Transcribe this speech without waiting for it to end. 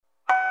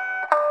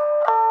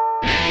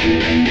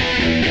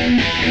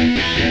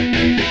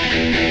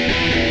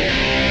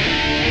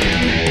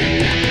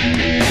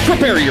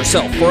Prepare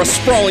yourself for a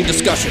sprawling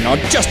discussion on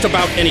just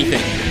about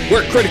anything,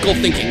 where critical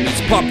thinking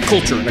meets pop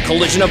culture in a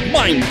collision of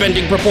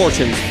mind-bending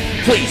proportions.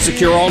 Please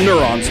secure all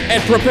neurons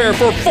and prepare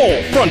for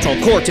full frontal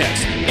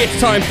cortex. It's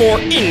time for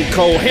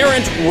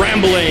Incoherent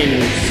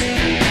Ramblings.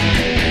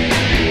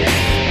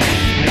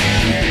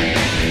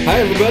 Hi,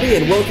 everybody,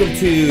 and welcome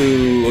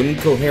to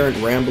Incoherent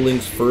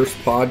Ramblings' first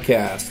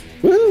podcast.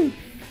 Woo!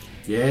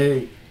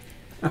 Yay!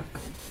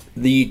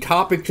 The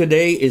topic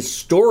today is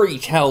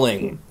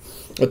storytelling.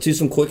 Let's do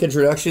some quick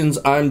introductions.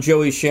 I'm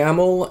Joey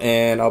Schammel,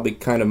 and I'll be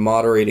kind of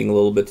moderating a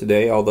little bit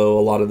today, although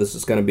a lot of this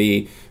is going to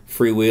be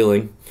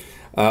freewheeling.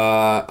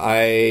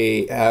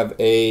 I have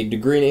a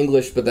degree in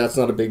English, but that's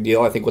not a big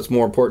deal. I think what's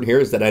more important here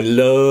is that I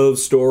love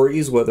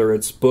stories, whether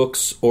it's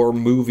books or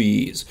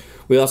movies.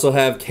 We also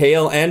have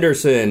Cale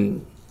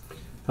Anderson.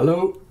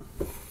 Hello,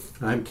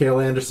 I'm Cale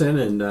Anderson,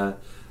 and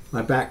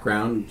my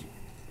background,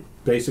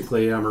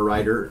 basically I'm a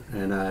writer,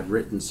 and I've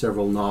written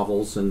several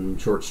novels and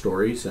short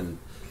stories, and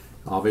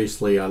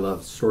obviously I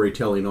love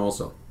storytelling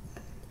also.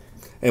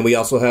 And we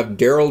also have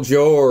Daryl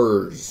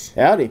Jors.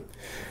 Howdy.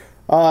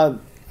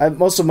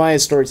 Most of my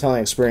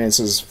storytelling experience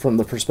is from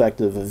the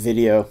perspective of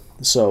video,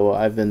 so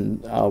I've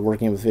been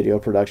working with video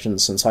production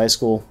since high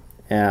school,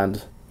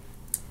 and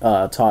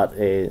taught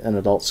an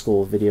adult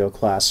school video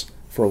class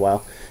for a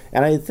while.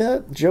 And I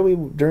thought Joey,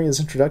 during his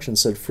introduction,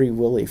 said Free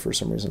Willy for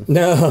some reason.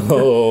 No,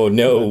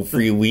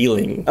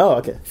 freewheeling. Oh,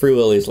 okay. Free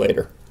Willy's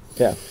later.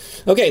 Yeah.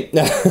 Okay.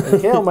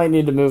 Cale might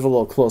need to move a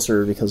little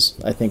closer because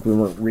I think we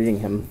weren't reading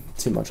him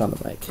too much on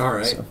the mic. All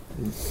right. So.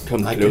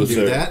 Come I can do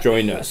closer. that.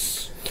 Join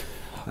us.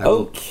 My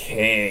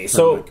Okay.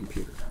 So,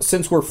 computer.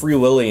 since we're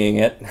free-willing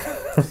it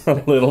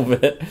a little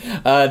bit,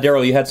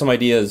 Daryl, you had some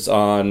ideas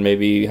on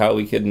maybe how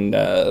we can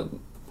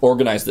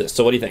organize this.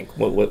 So what do you think?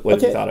 What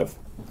have you thought of?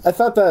 I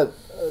thought that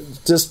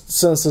just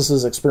since this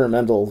is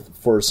experimental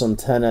for some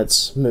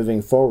tenets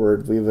moving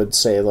forward, we would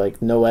say,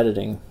 like, no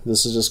editing.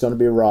 This is just going to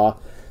be raw.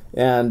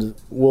 And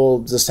we'll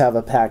just have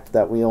a pact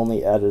that we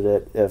only edit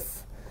it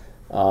if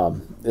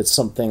it's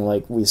something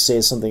like we say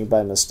something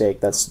by mistake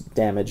that's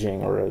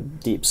damaging or a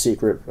deep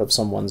secret of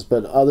someone's.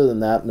 But other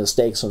than that,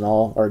 mistakes and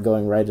all are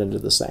going right into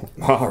this thing.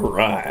 All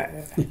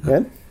right.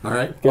 Good? All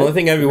right. The only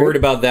thing I'd be worried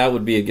about that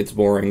would be it gets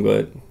boring,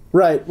 but...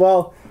 Right.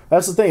 Well,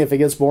 that's the thing. If it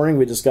gets boring,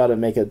 we just got to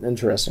make it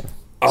interesting.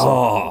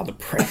 Oh, the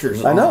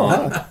pressure's I know.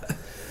 on.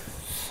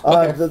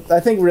 Huh? I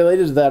think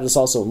related to that is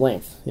also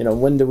length. You know,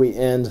 when do we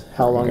end?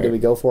 How long do we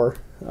go for?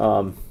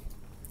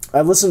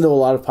 I've listened to a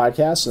lot of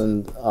podcasts,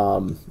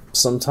 and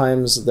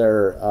sometimes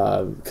they're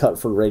cut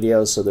for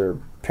radio, so they're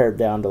pared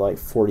down to like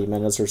 40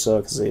 minutes or so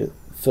because they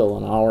fill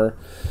an hour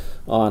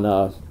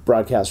on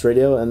broadcast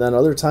radio. And then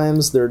other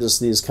times they're just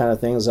these kind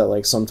of things that,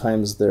 like,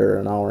 sometimes they're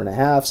an hour and a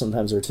half,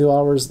 sometimes they're 2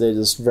 hours. They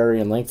just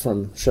vary in length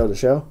from show to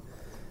show.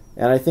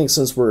 And I think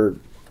since we're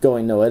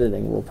going no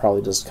editing, we'll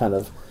probably just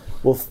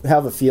we'll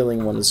have a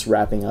feeling when it's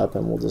wrapping up,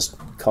 and we'll just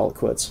call it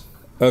quits.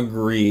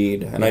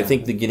 Agreed. And I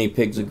think the guinea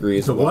pigs agree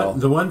as well.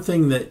 The one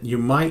thing that you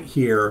might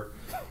hear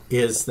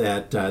is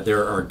that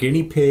there are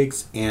guinea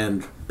pigs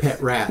and pet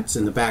rats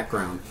in the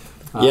background.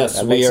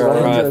 Yes, we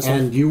are.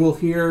 And you will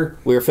hear...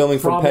 We are filming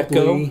from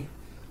Petco.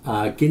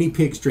 Guinea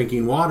pigs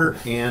drinking water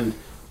and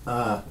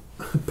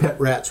pet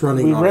rats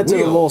running on a wheel. We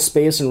rented a little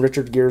space in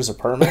Richard Gere's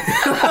apartment.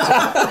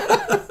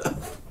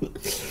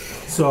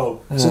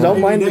 So don't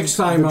mind next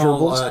time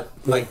I'll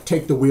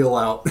take the wheel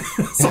out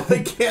so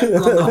they can't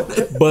run on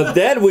it. But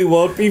then we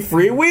won't be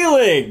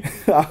freewheeling.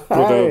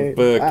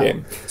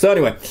 Okay. So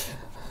anyway,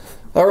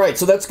 all right.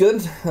 So that's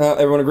good.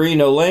 Everyone agree?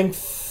 No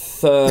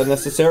length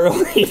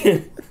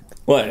necessarily.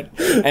 What?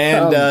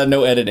 And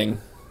no editing.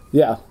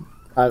 Yeah,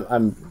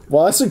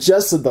 Well, I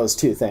suggested those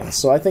two things,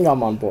 so I think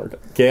I'm on board.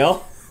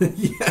 Cale?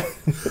 Yeah,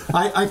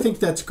 I think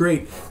that's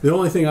great. The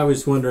only thing I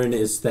was wondering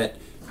is that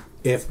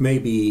if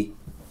maybe,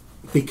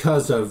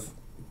 because of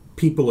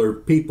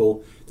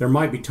people, there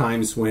might be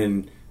times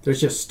when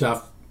there's just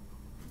stuff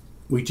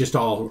we just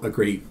all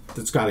agree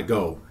that's got to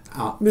go.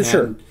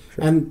 Sure.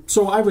 And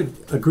so I would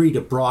agree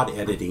to broad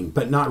editing,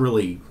 but not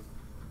really.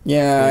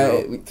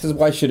 Yeah, because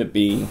why should it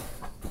be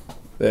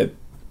that,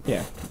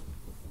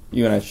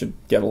 you and I should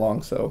get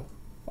along so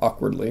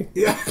awkwardly?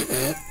 Yeah.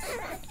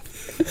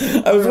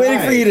 I was waiting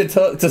for you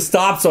to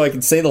stop so I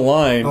could say the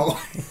line.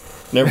 Oh.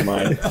 Never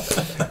mind.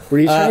 Were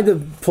you trying to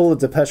pull a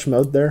Depeche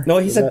Mode there? No,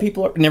 he said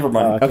people are... Never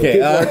mind. Okay.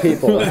 People are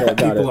people. Okay, got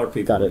People it. are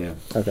people. Got it. Yeah.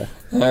 Okay.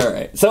 All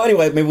right. So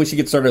anyway, maybe we should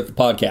get started with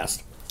the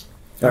podcast.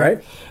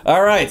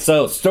 All right.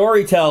 So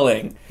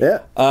storytelling.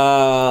 Yeah.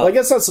 Well, I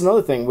guess that's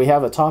another thing. We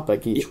have a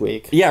topic each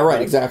week. Yeah,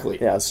 right, exactly.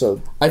 Yeah,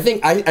 so... I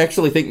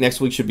actually think next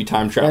week should be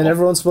time travel. And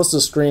everyone's supposed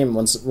to scream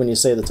when you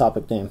say the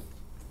topic name.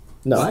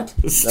 No. What?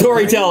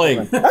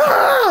 Storytelling.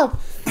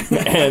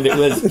 And it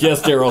was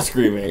just Daryl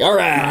screaming. All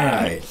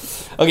right.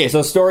 Okay,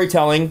 so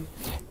storytelling.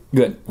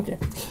 Good. Okay.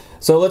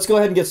 So let's go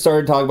ahead and get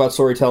started talking about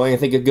storytelling. I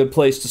think a good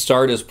place to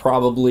start is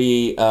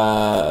probably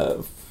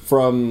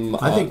from...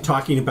 I think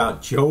talking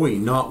about Joey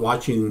not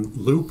watching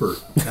Looper,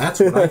 that's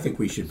what I think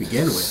we should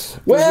begin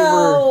with.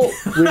 well...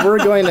 We were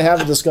going to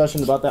have a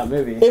discussion about that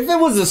movie. If it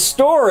was a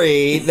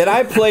story, then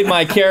I played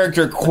my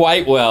character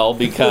quite well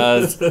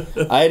because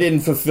I didn't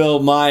fulfill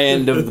my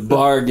end of the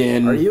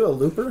bargain. Are you a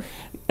Looper?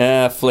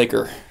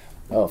 Flaker.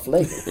 Oh,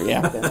 Flaker.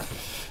 Yeah.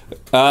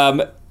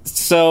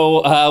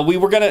 So we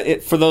were going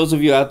to, for those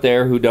of you out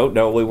there who don't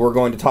know, we were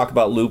going to talk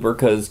about Looper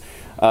because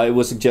it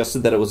was suggested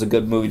that it was a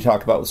good movie to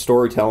talk about with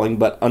storytelling,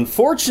 but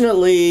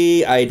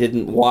unfortunately I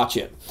didn't watch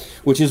it,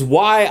 which is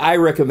why I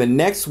recommend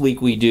next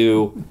week we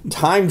do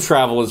time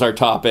travel as our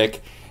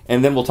topic,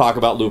 and then we'll talk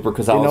about Looper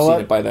because I'll have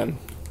seen it by then.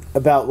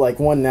 About like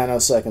 1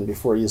 nanosecond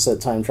before you said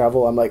time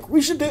travel, I'm like,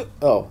 we should do...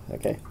 Oh,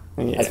 okay.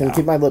 Yeah. I can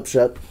keep my lips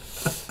shut.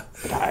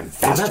 So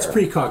that's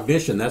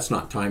precognition. That's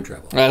not time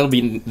travel. That'll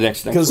be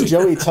next Because week.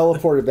 Joey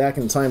teleported back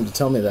in time to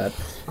tell me that.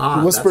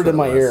 He whispered in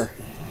my ear.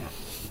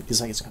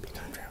 He's like, it's going to be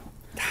time travel.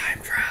 Time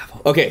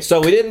travel. Okay,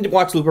 so we didn't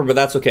watch Looper, but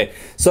that's okay.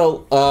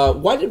 So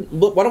why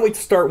don't we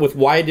start with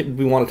why did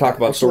we want to talk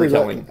about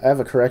storytelling? I have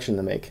a correction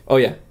to make. Oh,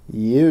 yeah.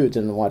 You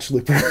didn't watch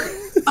Looper.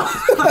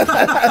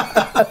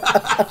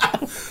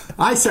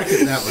 I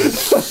second that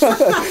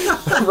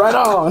one. Right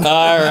on.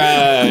 All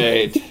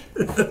right.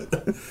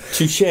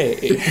 Touche.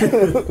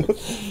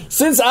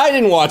 Since I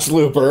didn't watch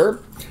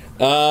Looper,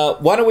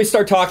 why don't we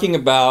start talking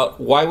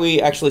about why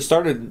we actually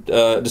decided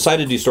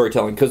to do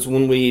storytelling? Because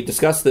when we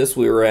discussed this,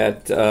 we were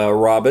at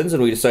Robbins,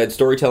 and we decided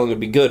storytelling would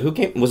be good. Who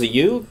came? Was it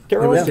you,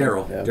 Daryl? It was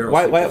Daryl. Yeah.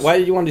 Daryl Why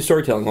did you want to do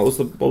storytelling? What was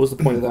the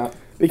point of that?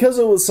 Because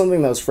it was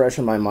something that was fresh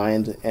in my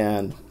mind,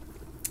 and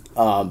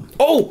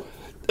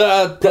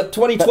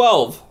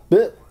 2012.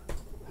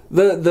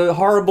 The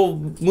horrible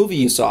movie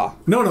you saw.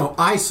 No,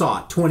 I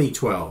saw it,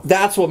 2012.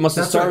 That's what must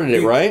have started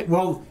it, right?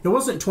 Well, it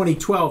wasn't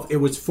 2012. It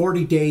was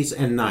 40 Days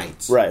and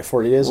Nights. Right,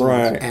 40 Days and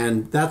Nights. Right.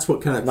 And that's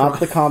what kind of...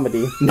 Not the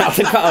comedy. Not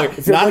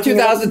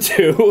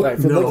 2002. Right,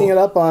 if you're looking it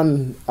up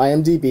on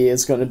IMDb,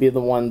 it's going to be the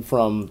one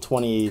from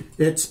 2012?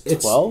 It's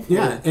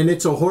yeah, and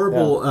it's a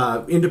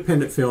horrible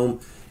independent film,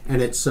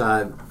 and it's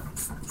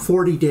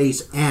 40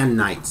 Days and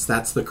Nights.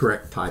 That's the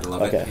correct title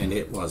of it, and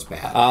it was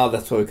bad.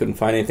 That's why we couldn't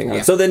find anything on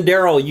it. So then,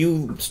 Daryl,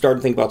 you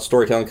started thinking about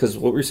storytelling, because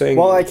what were you saying?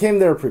 Well, I came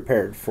there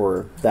prepared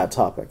for that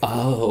topic.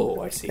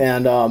 Oh, I see.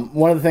 And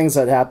one of the things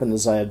that happened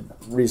is I had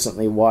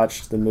recently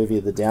watched the movie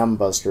The Dam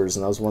Busters,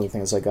 and that was one of the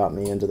things that got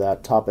me into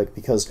that topic,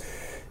 because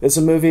it's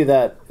a movie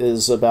that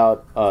is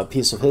about a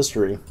piece of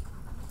history.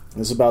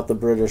 It's about the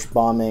British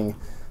bombing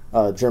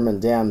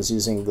German dams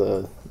using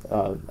the,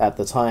 at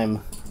the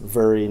time,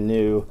 very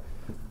new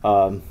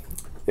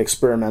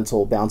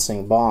experimental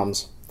bouncing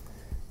bombs.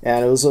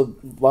 And it was a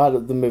lot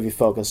of the movie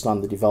focused on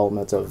the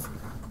development of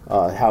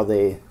how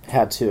they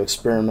had to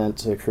experiment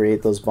to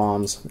create those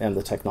bombs and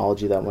the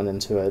technology that went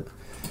into it,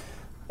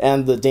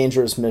 and the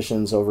dangerous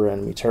missions over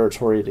enemy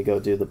territory to go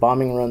do the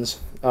bombing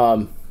runs.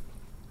 And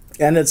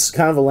it's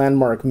kind of a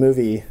landmark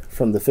movie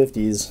from the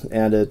 50s,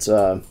 and it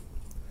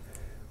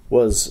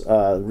was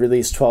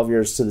released 12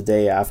 years to the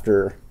day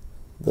after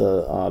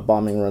the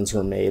bombing runs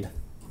were made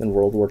in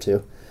World War II.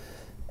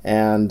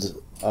 And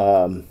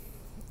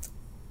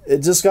it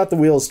just got the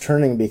wheels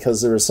turning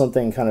because there was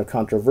something kind of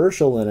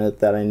controversial in it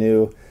that I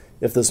knew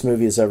if this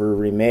movie is ever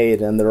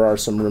remade, and there are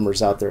some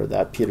rumors out there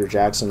that Peter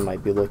Jackson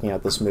might be looking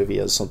at this movie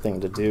as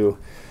something to do,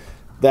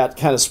 that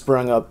kind of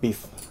sprung up,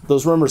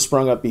 those rumors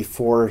sprung up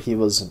before he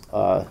was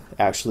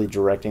actually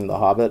directing The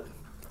Hobbit,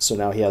 so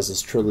now he has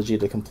this trilogy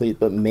to complete,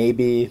 but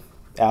maybe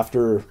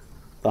after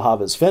The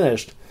Hobbit's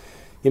finished,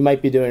 he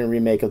might be doing a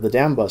remake of The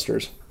Dam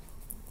Busters.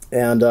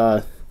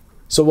 And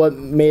so what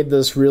made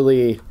this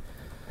really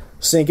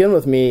sink in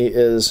with me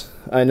is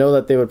I know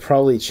that they would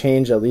probably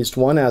change at least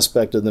one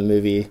aspect of the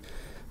movie,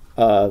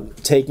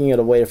 taking it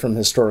away from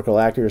historical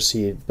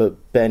accuracy,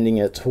 but bending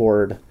it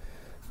toward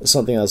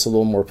something that's a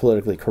little more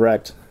politically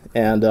correct.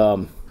 And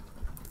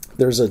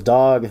there's a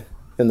dog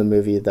in the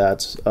movie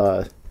that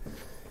I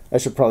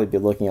should probably be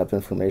looking up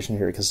information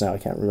here because now I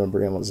can't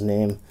remember anyone's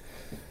name.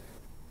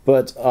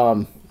 But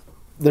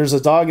there's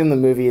a dog in the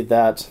movie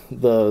that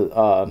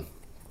the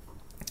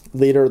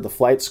leader of the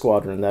flight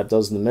squadron that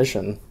does the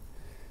mission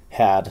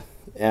had,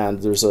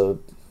 and there's a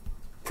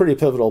pretty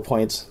pivotal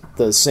point.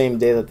 The same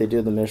day that they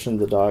do the mission,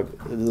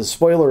 the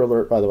spoiler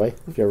alert, by the way,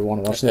 if you ever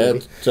want to watch the movie.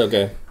 It's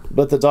okay.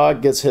 But the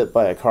dog gets hit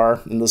by a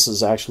car, and this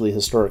is actually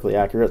historically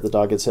accurate. The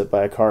dog gets hit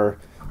by a car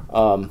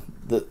while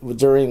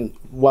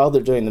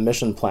they're doing the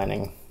mission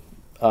planning,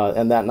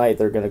 and that night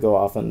they're going to go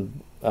off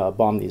and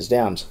bomb these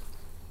dams.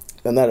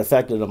 And that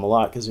affected him a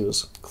lot because he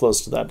was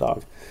close to that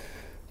dog.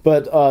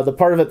 But the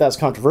part of it that's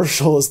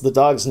controversial is the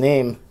dog's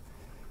name.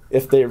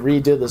 If they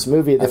redid this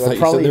movie, they would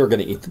probably... they were going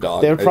to eat the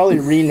dog. They would probably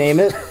rename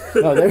it.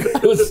 No, I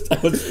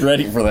was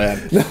ready for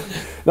that.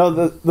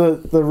 No,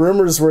 the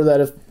rumors were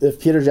that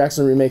if Peter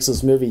Jackson remakes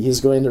this movie, he's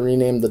going to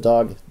rename the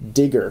dog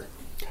Digger.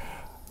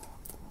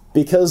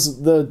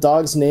 Because the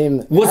dog's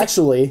name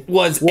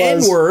was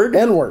N-word.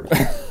 N-word.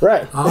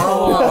 Right.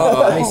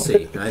 Oh, I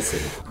see.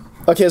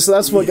 Okay, so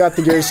that's what got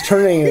the gears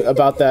turning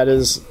about that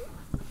is,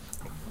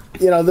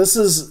 this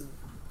is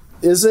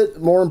is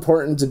it more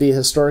important to be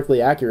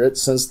historically accurate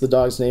since the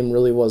dog's name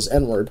really was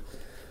N-word?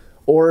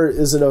 Or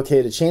is it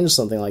okay to change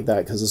something like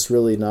that because it's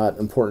really not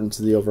important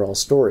to the overall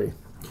story?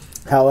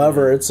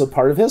 However, it's a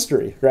part of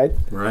history, right?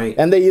 Right.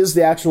 And they use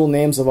the actual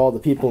names of all the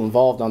people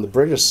involved on the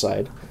British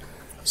side.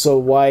 So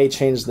why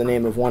change the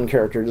name of one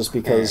character just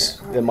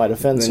because it might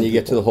offend Then some you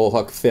get to the whole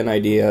Huck Finn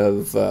idea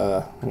of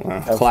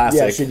classic.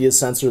 Yeah, should you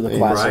censor the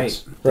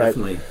classics? Right,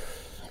 definitely.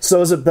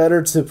 So is it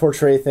better to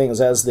portray things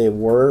as they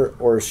were,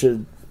 or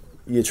should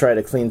you try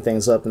to clean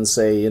things up and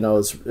say,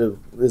 it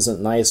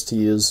isn't nice to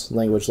use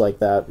language like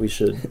that? We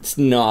should... It's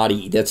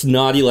naughty. That's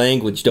naughty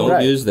language.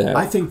 Don't use that.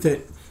 I think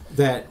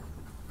that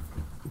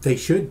they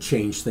should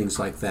change things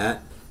like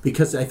that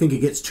because I think it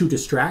gets too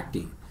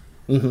distracting.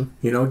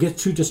 Mm-hmm. It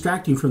gets too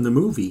distracting from the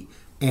movie.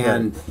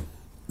 And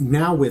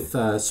now with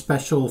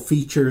special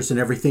features and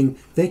everything,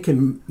 they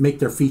can make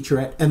their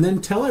featurette and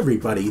then tell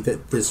everybody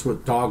that this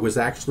dog was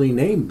actually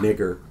named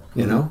Nigger,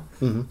 you know?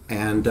 Mm-hmm.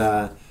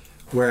 And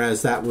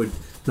whereas that would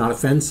not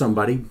offend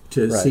somebody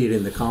to see it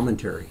in the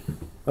commentary.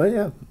 Oh,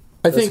 yeah.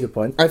 That's a good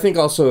point. I think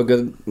also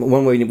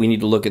one way we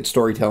need to look at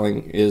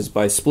storytelling is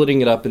by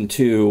splitting it up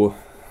into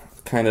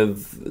kind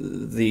of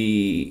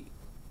the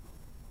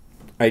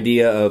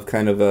idea of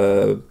kind of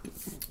a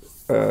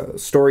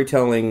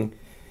storytelling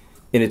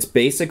in its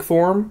basic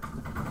form,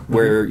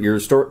 where you're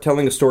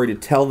telling a story to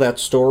tell that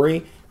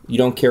story. You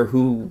don't care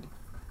who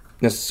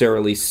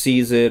necessarily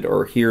sees it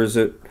or hears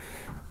it,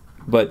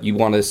 but you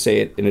want to say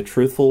it in a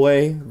truthful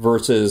way,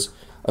 versus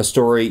a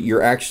story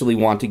you actually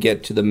want to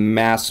get to the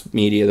mass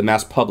media, the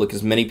mass public,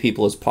 as many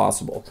people as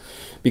possible.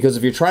 Because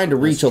if you're trying to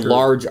reach a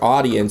large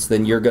audience,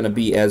 then you're going to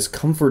be as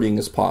comforting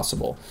as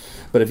possible.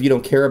 But if you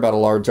don't care about a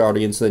large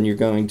audience, then you're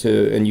going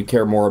to, and you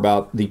care more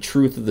about the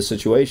truth of the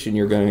situation,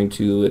 you're going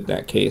to, in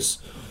that case,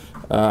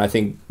 I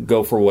think,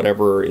 go for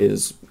whatever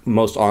is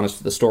most honest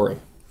to the story.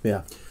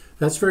 Yeah,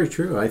 that's very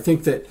true. I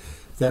think that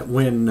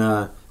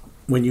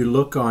when you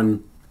look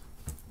on,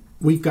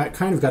 we've got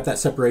that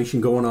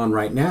separation going on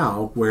right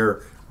now,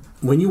 where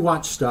when you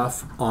watch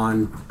stuff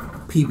on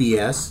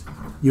PBS,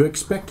 you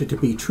expect it to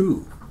be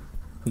true.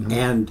 Mm-hmm.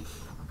 And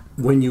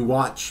when you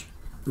watch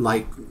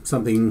like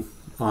something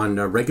on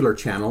a regular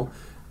channel,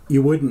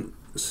 you wouldn't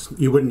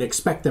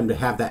expect them to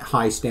have that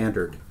high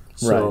standard.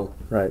 So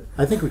right.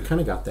 I think we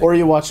kind of got that. Or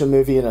you watch a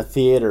movie in a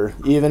theater,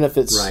 even if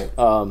it's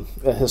a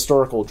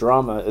historical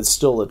drama, it's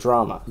still a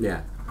drama.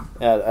 Yeah.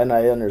 And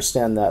I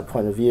understand that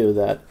point of view,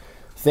 that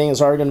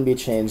things are going to be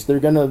changed. They're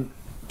going to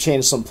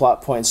change some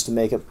plot points to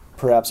make it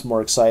perhaps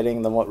more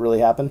exciting than what really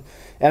happened.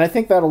 And I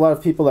think that a lot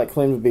of people that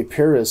claim to be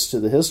purists to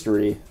the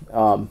history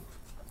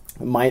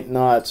might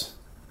not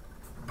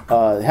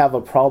have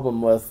a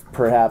problem with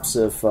perhaps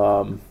if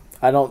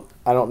I don't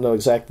know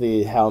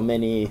exactly how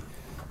many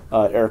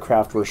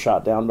aircraft were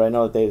shot down, but I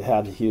know that they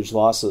had huge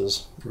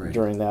losses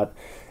during that.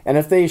 And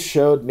if they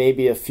showed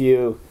maybe a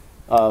few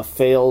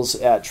fails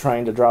at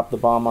trying to drop the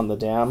bomb on the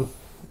dam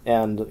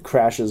and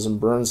crashes and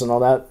burns and all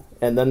that,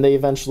 and then they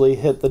eventually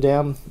hit the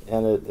dam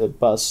and it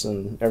busts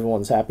and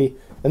everyone's happy,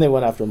 and they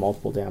went after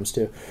multiple dams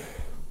too.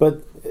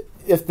 But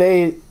if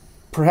they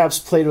perhaps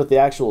played with the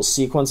actual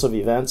sequence of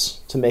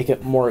events to make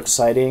it more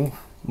exciting,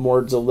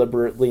 more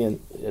deliberately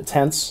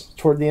intense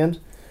toward the end,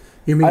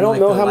 you mean I don't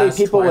like know the how many last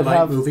people Twilight would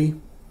have movie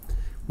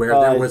where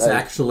there was I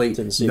actually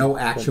no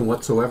action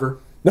whatsoever.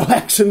 No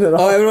action at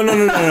all. Oh,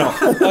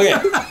 no.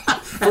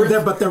 Okay.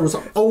 But there was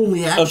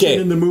only action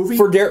in the movie.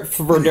 For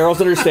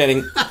Daryl's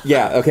understanding,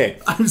 yeah, okay.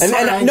 I'm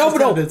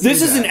sorry,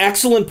 This is an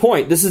excellent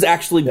point. This is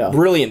actually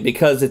brilliant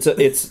because it's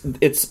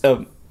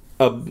a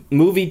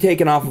movie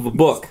taken off of a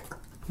book.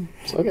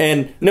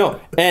 Okay.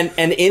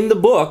 And in the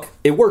book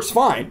it works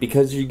fine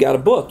because you got a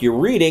book you're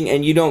reading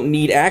and you don't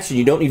need action,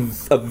 you don't need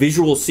a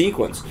visual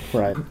sequence,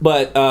 right?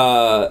 But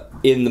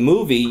in the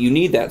movie you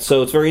need that.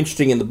 So it's very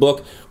interesting. In the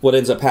book what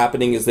ends up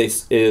happening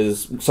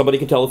is somebody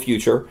can tell the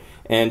future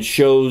and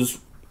shows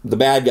the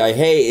bad guy,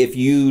 hey, if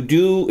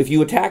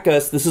you attack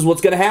us, this is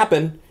what's going to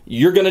happen.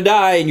 You're going to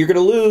die and you're going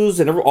to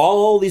lose and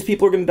all these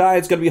people are going to die.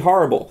 It's going to be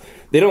horrible.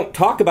 They don't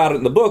talk about it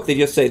in the book. They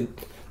just say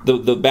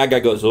the bad guy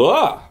goes,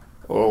 well,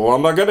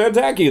 I'm not going to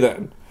attack you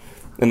then.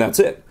 And that's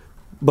it.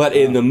 But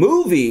in the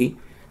movie,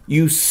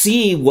 you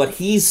see what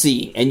he's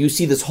seeing. And you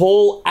see this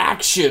whole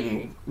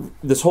action,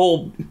 this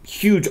whole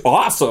huge,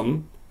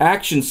 awesome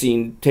action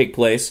scene take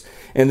place.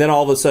 And then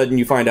all of a sudden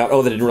you find out,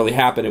 that didn't really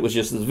happen. It was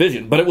just this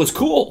vision. But it was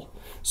cool.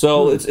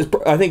 So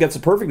I think that's a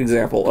perfect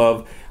example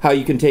of how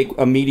you can take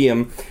a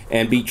medium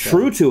and be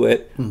true to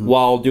it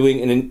while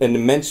doing an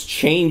immense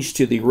change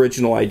to the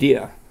original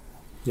idea.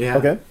 Yeah.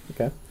 Okay.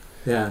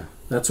 Yeah.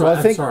 That's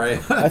what I'm sorry.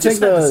 I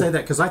just had to say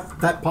that because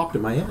that popped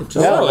in my head.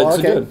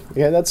 Good.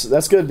 Yeah,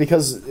 that's good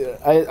because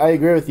I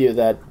agree with you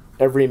that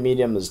every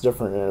medium is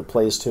different and it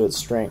plays to its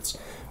strengths,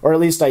 or at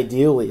least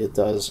ideally it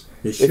does.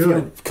 It should. If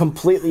you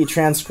completely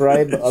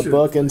transcribe a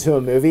book into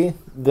a movie,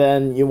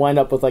 then you wind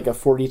up with like a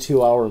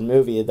 42-hour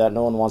movie that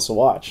no one wants to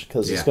watch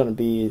because it's going to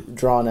be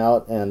drawn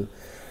out. And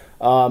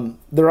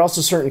there are also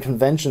certain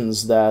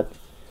conventions that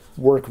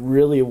work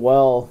really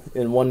well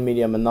in one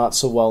medium and not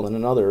so well in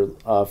another.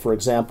 For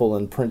example,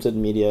 in printed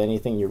media,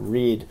 anything you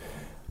read,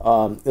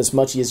 it's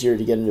much easier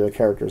to get into a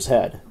character's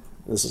head.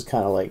 This is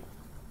kind of like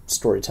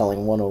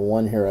storytelling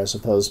 101 here, I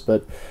suppose.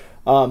 But,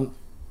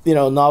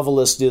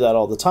 novelists do that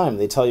all the time.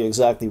 They tell you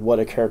exactly what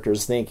a character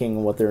is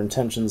thinking, what their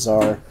intentions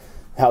are,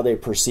 how they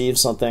perceive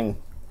something.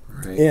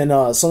 Right. In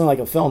something like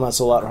a film, that's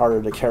a lot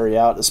harder to carry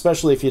out,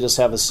 especially if you just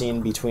have a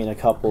scene between a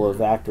couple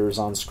of actors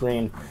on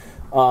screen.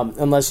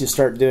 Unless you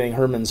start doing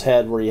Herman's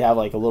Head, where you have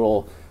like a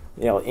little,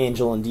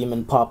 angel and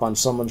demon pop on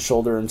someone's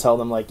shoulder and tell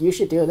them like, you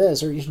should do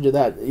this or you should do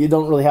that. You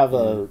don't really have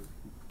a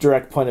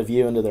direct point of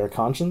view into their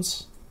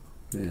conscience.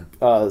 Yeah.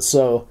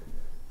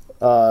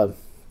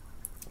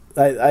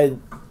 I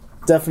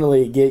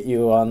definitely get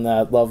you on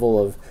that level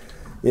of,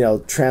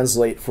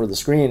 translate for the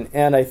screen,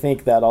 and I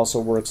think that also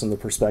works in the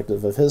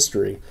perspective of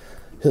history.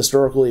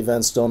 Historical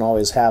events don't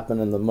always happen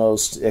in the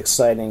most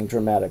exciting,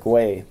 dramatic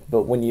way,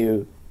 but when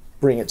you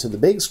bring it to the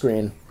big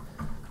screen,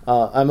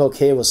 I'm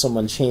okay with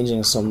someone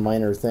changing some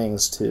minor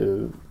things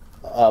to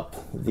up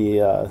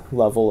the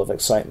level of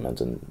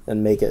excitement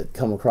and make it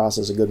come across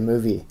as a good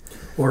movie.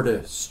 Or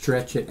to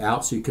stretch it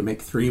out so you can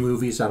make 3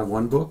 movies out of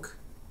one book.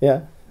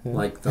 Yeah.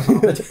 Like The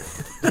Hobbit.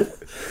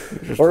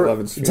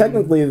 Or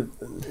technically,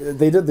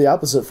 they did the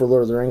opposite for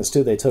Lord of the Rings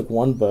too. They took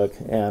one book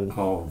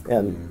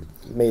and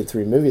made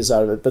 3 movies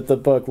out of it, but the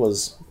book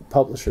was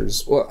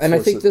publishers. Well, and I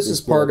think this is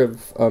part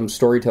of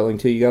storytelling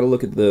too. You got to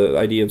look at the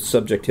idea of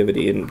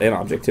subjectivity and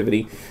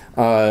objectivity.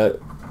 I'm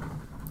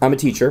a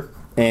teacher,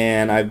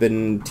 and I've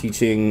been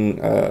teaching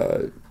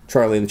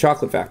Charlie and the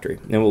Chocolate Factory.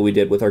 And what we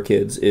did with our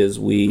kids is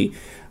we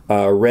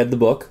read the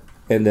book,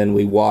 and then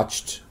we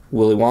watched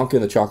Willy Wonka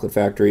and the Chocolate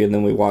Factory, and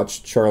then we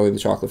watched Charlie and the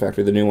Chocolate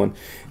Factory, the new one,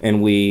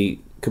 and we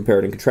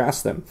compared and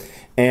contrast them.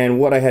 And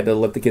what I had to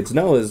let the kids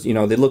know is, they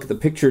look at the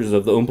pictures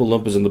of the Oompa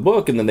Loompas in the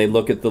book, and then they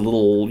look at the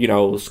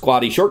little,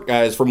 squatty short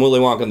guys from Willy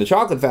Wonka and the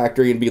Chocolate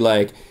Factory and be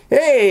like,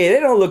 hey, they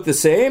don't look the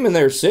same, and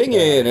they're singing.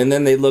 Yeah. And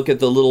then they look at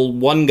the little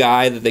one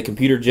guy that they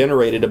computer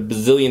generated a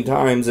bazillion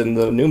times in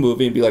the new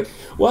movie and be like,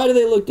 why do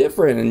they look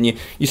different? And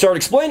you start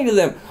explaining to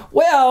them,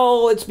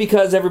 well, it's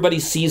because everybody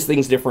sees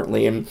things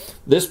differently, and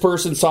this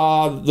person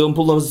saw the Oompa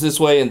Loompas this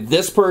way, and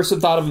this person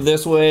thought of them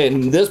this way,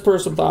 and this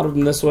person thought of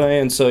them this way,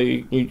 and so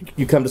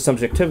you come to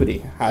subjectivity.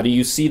 How do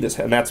you see this?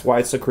 And that's why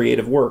it's a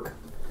creative work.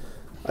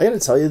 I got to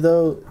tell you,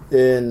 though,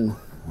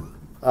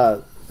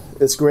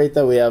 it's great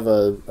that we have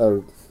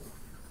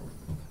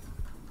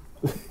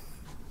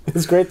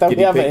it's great that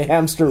we have a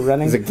hamster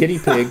running. There's a guinea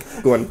pig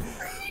going.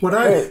 What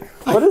is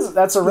it?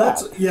 That's a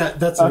rat.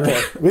 That's a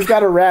rat. We've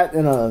got a rat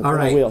in a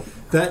wheel.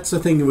 That's the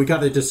thing that we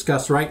got to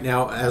discuss right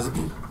now as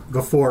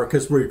before,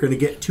 because we're going to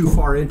get too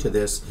far into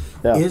this.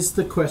 Yeah.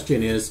 The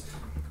question is,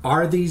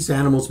 are these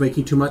animals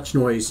making too much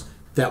noise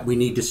that we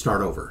need to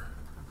start over?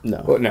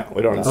 No. Well, no,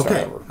 we don't have to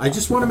start over. I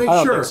just want to make sure.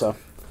 I don't think so.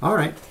 All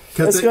right.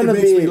 Because it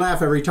makes me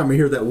laugh every time I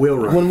hear that wheel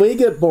run. When we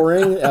get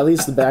boring, at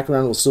least the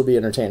background will still be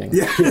entertaining.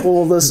 Yeah. People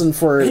will listen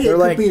for... It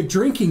could be a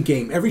drinking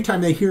game. Every time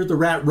they hear the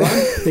rat run,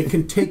 they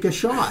can take a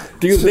shot.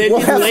 Dude, they'd be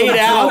laid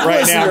out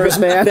right now.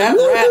 Man. That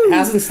rat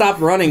hasn't stopped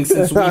running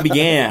since we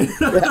began.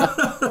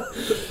 Yeah.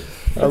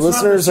 Our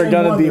listeners are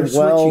going to be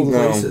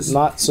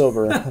not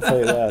sober, I'll tell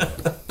you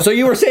that. So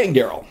you were saying,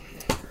 Daryl.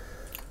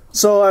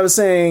 So I was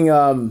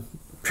saying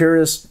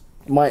purists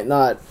might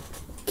not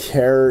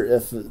care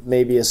if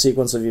maybe a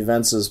sequence of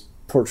events is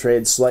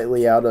portrayed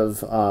slightly out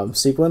of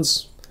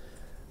sequence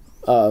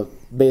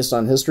based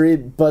on history,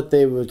 but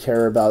they would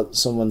care about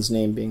someone's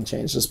name being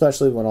changed,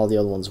 especially when all the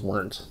other ones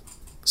weren't.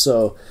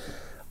 So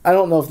I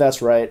don't know if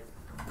that's right.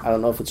 I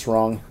don't know if it's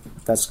wrong.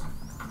 That's,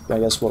 I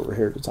guess, what we're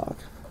here to talk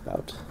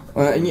about.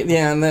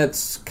 Yeah, and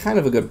that's kind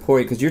of a good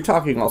point, because you're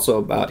talking also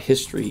about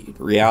history,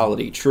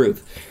 reality,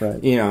 truth.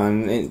 Right.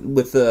 And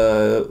with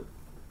the,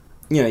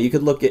 you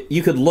could look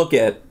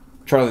at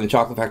Charlie and the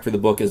Chocolate Factory, the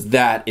book, as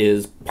that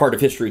is part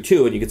of history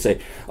too, and you could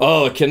say,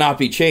 oh, it cannot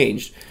be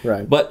changed.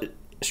 Right. But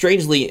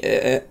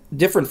strangely,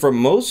 different from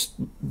most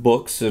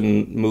books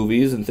and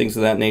movies and things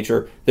of that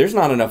nature, there's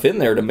not enough in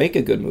there to make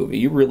a good movie.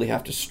 You really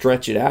have to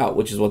stretch it out,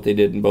 which is what they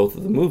did in both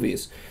of the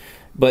movies.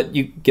 But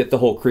you get the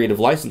whole creative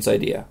license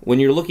idea. When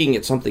you're looking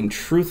at something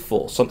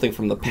truthful, something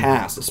from the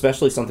past,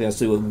 especially something that's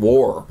to do with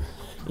war,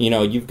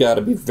 you've got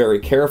to be very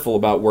careful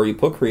about where you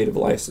put creative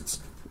license.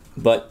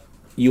 But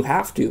you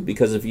have to,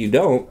 because if you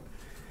don't,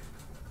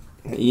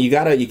 you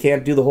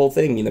can't do the whole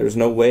thing. There's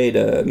no way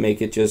to make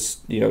it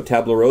just,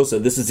 tabula rasa.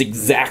 This is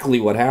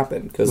exactly what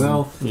happened, because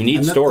you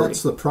need story.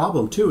 That's the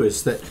problem too,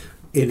 is that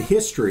in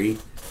history,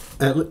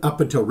 up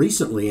until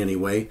recently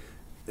anyway,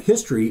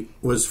 history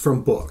was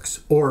from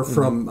books or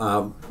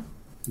from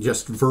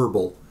just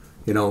verbal,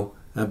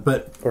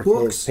 but or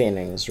books,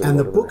 paintings, or and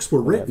whatever. the books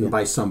were written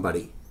by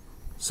somebody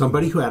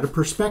who had a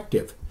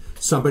perspective,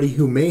 somebody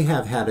who may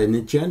have had an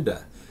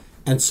agenda,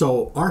 and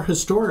so our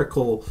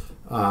historical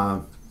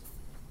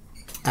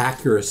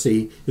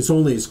accuracy is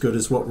only as good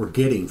as what we're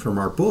getting from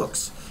our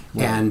books.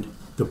 Yeah. And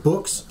the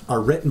books are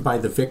written by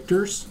the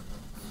victors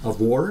of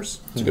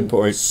wars. That's a good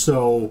point.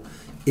 So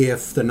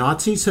if the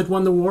Nazis had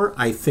won the war,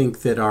 I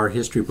think that our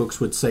history books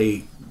would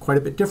say quite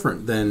a bit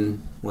different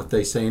than what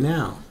they say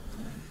now.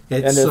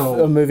 And if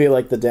a movie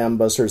like The Dam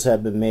Busters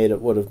had been made, it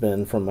would have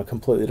been from a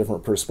completely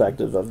different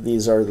perspective of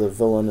these are the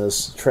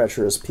villainous,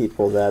 treacherous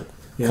people that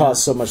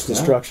caused so much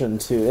destruction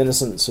to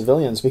innocent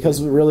civilians.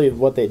 Because really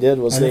what they did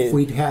was they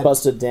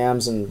busted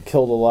dams and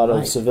killed a lot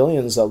of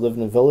civilians that lived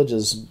in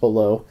villages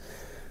below.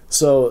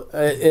 So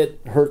it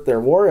hurt their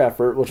war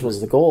effort, which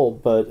was the goal,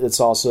 but it's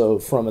also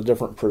from a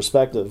different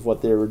perspective.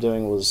 What they were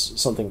doing was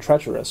something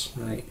treacherous.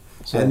 Right.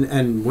 So.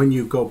 And when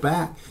you go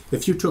back,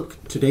 if you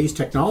took today's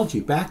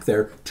technology back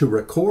there to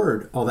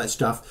record all that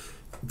stuff,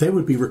 they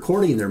would be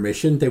recording their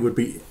mission. They would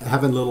be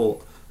having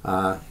little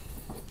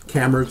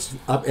cameras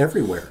up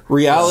everywhere.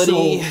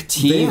 Reality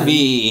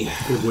TV.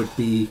 It would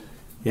be,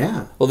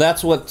 Well,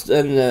 that's what,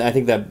 and I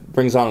think that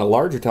brings on a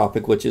larger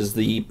topic, which is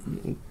the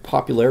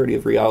popularity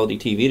of reality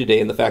TV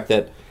today and the fact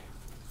that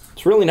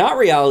it's really not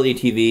reality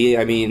TV.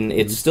 I mean,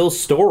 it's still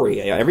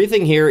story.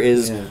 Everything here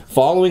is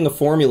following a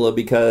formula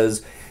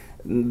because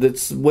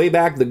that's way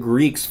back the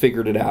Greeks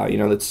figured it out.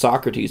 That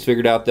Socrates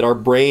figured out that our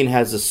brain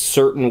has a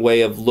certain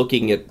way of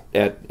looking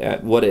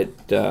at what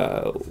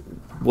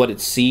it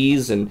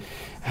sees and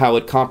how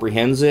it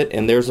comprehends it,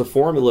 and there's a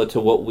formula to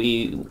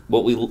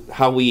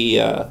how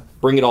we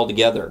bring it all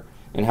together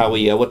and how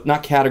we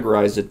not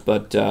categorize it,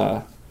 but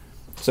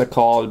what's that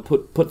called?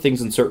 Put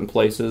things in certain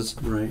places.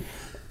 Right.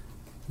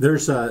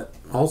 There's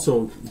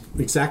also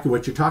exactly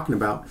what you're talking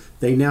about.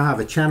 They now have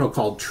a channel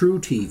called True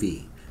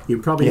TV. You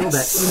probably know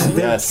that. And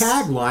their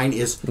tagline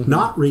is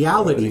not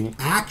reality,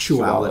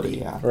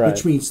 actuality.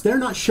 Which means they're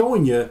not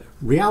showing you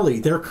reality.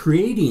 They're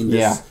creating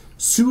this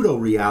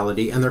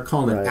pseudo-reality, and they're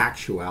calling it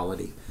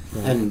actuality.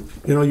 Yeah. And,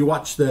 you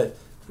watch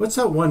what's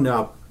that one,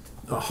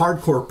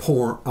 hardcore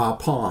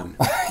pawn?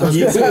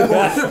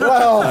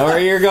 Well, where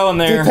you're going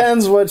there.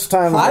 Depends which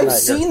time of the night. I've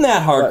seen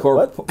that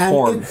hardcore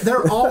porn. And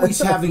they're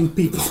always having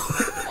people...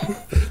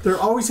 They're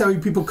always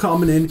having people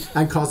coming in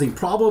and causing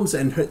problems,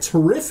 and it's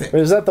horrific.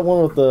 Wait, is that the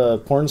one with the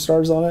porn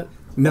stars on it?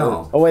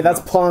 No. Oh, wait,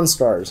 that's Pawn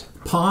Stars.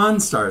 Pawn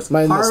Stars.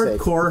 My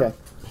hardcore.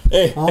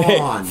 Okay.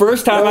 Hey,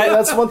 first time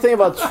that's one thing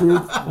about True.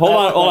 Hold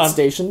on.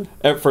 Station.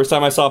 First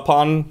time I saw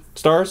Pawn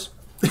Stars,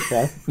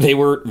 they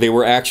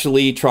were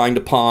actually trying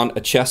to pawn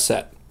a chess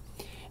set.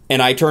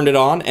 And I turned it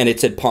on, and it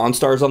said Pawn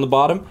Stars on the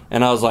bottom,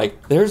 and I was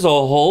like, there's a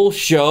whole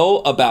show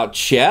about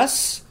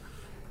chess?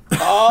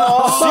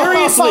 Oh,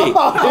 seriously!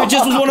 It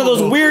just was one of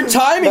those weird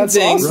timing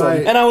things,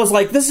 awesome. And I was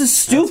like, "This is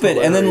stupid."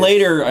 And then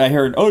later, I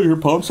heard, "Oh, your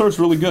Pawn Star's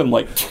really good." I'm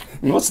like,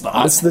 "No, it's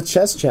not." It's the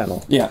Chess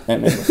Channel. Yeah.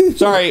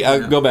 Sorry,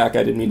 go back.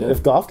 I didn't mean to.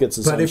 If golf gets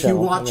its own But if channel,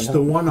 you watch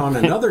the one on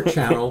another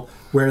channel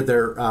where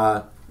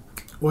they're,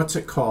 what's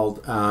it called?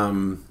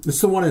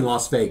 It's the one in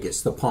Las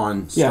Vegas, the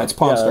Pawn. Yeah, it's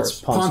Pawn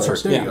Stars. Pawn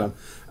Stars. There you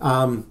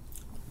go.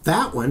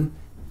 That one.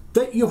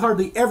 That you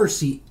hardly ever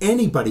see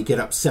anybody get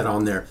upset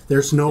on there.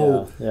 There's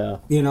no,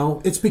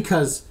 it's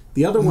because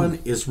the other one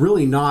is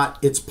really not,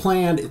 it's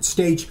planned, it's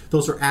staged.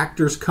 Those are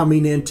actors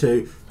coming in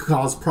to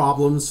cause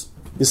problems.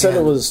 You said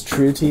it was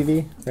True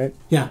TV, right?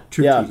 Yeah,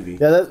 True TV.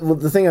 Yeah,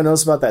 the thing I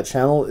noticed about that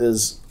channel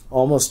is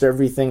almost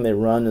everything they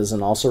run is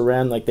an also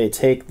ran. Like they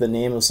take the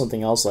name of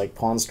something else like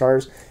Pawn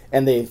Stars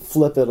and they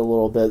flip it a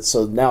little bit,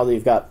 so now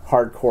they've got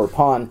hardcore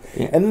pawn,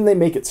 and then they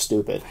make it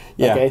stupid.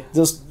 Yeah. Okay?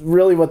 Just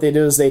really what they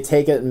do is they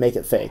take it and make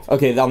it fake.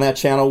 Okay, on that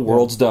channel,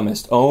 World's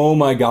Dumbest. Oh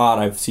my god,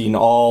 I've seen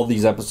all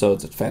these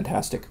episodes. It's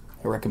fantastic.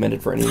 I recommend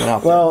it for anyone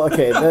out there. Well,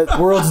 okay.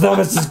 World's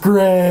Dumbest is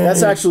great.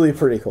 That's actually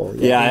pretty cool.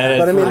 Yeah,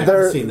 but I mean, I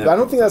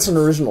don't think that's an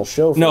original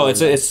show. No,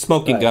 it's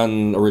Smoking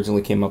Gun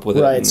originally came up with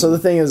it. Right, so the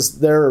thing is,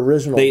 their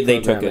original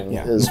they took it,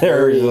 is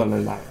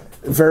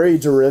very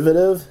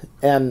derivative,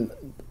 and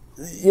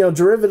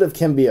derivative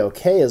can be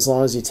okay as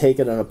long as you take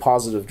it in a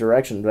positive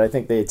direction, but I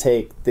think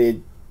they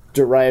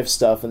derive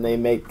stuff and they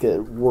make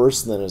it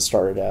worse than it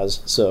started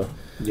as. So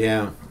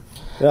yeah.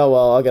 Oh,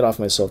 well, I'll get off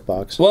my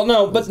soapbox.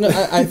 Well,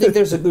 I think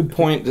there's a good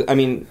point. I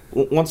mean,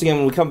 once again,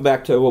 when we come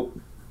back to what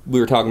we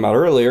were talking about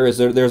earlier, is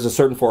there's a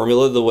certain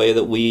formula, the way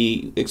that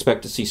we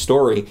expect to see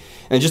story.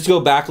 And just to go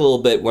back a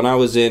little bit, when I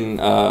was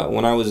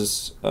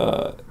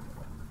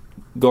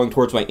going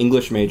towards my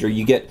English major,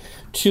 you get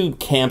two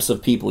camps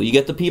of people. You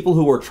get the people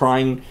who are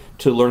trying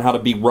to learn how to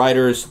be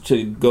writers,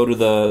 to go to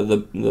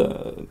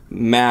the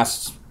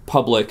mass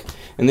public,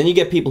 and then you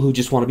get people who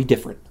just want to be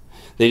different.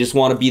 They just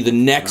want to be the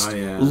next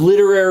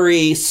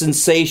literary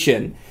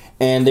sensation,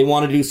 and they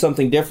want to do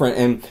something different,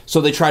 and so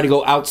they try to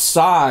go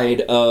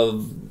outside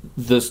of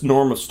this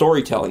norm of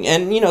storytelling.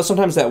 And,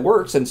 sometimes that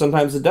works, and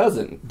sometimes it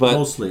doesn't. But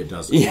mostly it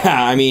doesn't.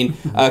 Yeah, I mean,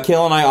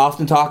 Kayla and I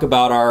often talk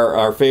about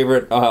our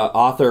favorite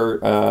author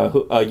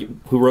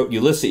who wrote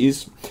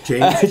Ulysses.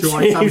 James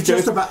Joyce. I was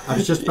just about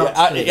to say that.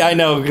 I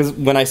know, because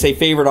when I say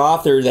favorite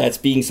author, that's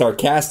being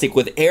sarcastic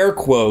with air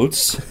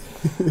quotes.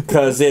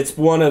 Because it's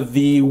one of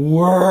the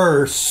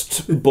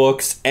worst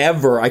books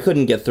ever. I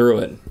couldn't get through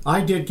it.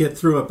 I did get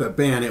through it, but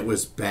man, it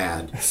was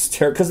bad.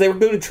 Because they were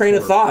doing a train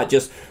of thought.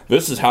 Just,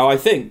 this is how I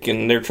think.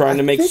 And they're trying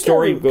to make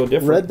story go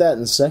different. I read that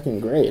in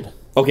second grade.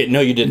 Okay,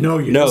 no, you didn't. No,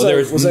 you no. didn't.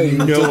 There's Was that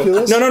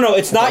ridiculous? no.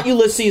 It's not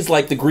Ulysses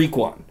like the Greek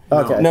one.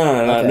 Okay. No.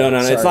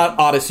 Sorry. It's not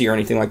Odyssey or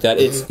anything like that.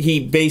 He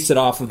based it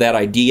off of that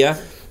idea.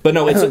 But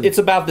no, it's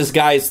about this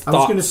guy's thought. I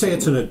was going to say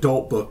it's an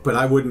adult book, but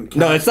I wouldn't. Count.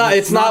 No, it's not.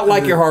 It's not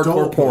like your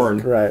hardcore porn.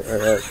 Right.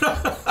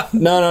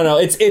 No.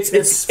 It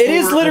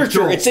is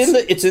literature. Adults.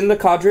 It's in the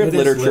cadre of It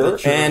is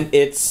literature, and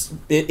it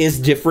is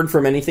different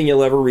from anything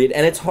you'll ever read,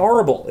 and it's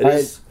horrible. It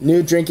is.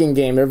 New drinking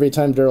game. Every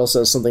time Daryl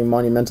says something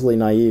monumentally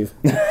naive.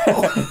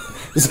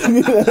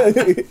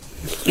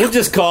 We'll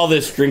just call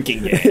this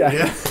drinking game.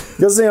 Yeah.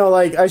 Because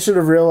like I should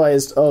have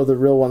realized. Oh, the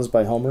real one's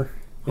by Homer.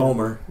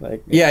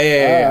 Like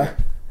Yeah.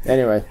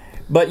 Anyway.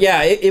 But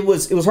yeah, it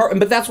was hard.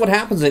 But that's what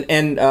happens.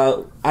 And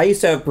I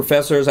used to have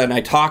professors, and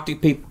I talked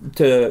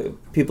to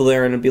people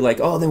there, and it'd be like,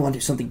 oh, they want to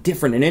do something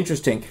different and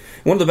interesting.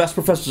 One of the best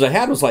professors I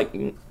had was like,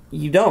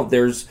 you don't.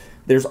 There's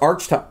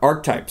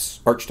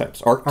archetypes.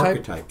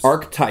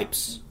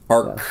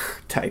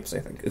 I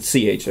think it's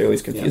CH. I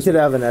always confuse. You could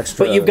have an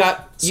extra. But you've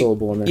got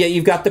syllable in there. Yeah,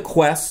 you've got the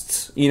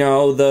quests.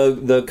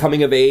 The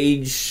coming of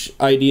age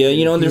idea.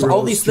 And there's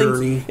all these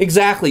things.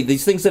 Exactly,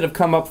 these things that have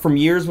come up from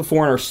years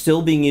before and are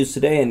still being used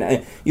today.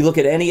 And you look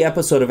at any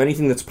episode of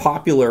anything that's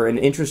popular and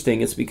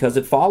interesting, it's because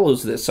it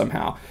follows this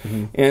somehow.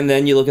 Mm-hmm. And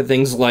then you look at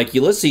things like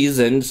Ulysses,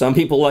 and some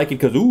people like it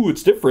because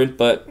it's different,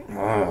 but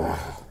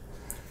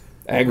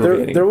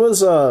aggravating. There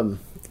was a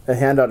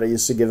handout I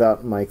used to give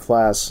out in my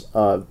class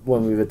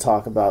when we would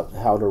talk about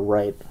how to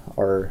write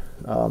our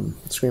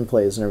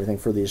screenplays and everything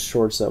for these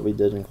shorts that we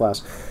did in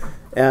class.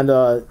 And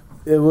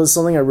it was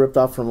something I ripped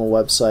off from a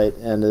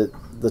website, and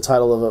the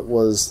title of it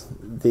was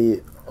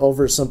The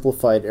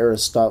Oversimplified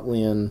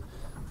Aristotelian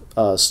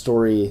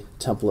Story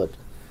Template.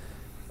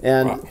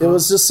 And it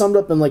was just summed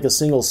up in like a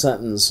single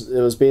sentence.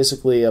 It was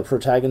basically a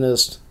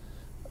protagonist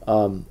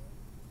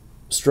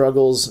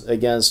struggles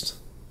against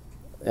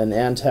an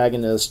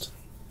antagonist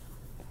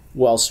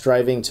while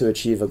striving to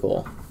achieve a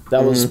goal.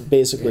 That was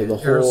basically the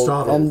whole.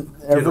 Aristotle and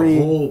did a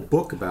whole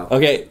book about that.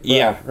 Okay,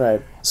 yeah.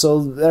 Right.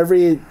 So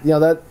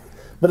that,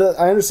 but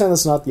I understand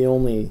that's not the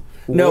only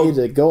way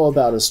to go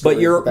about a story.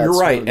 But you're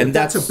right, and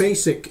that's a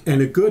basic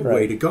and a good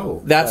way to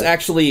go. That's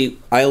actually,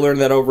 I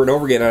learned that over and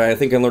over again, and I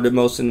think I learned it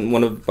most in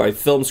one of my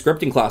film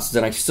scripting classes,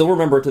 and I still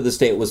remember it to this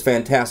day. It was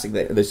fantastic.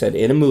 They said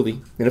in a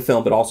movie, in a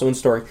film, but also in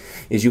story,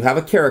 is you have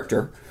a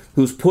character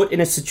who's put in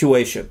a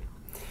situation,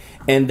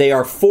 and they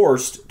are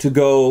forced to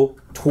go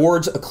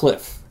towards a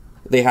cliff.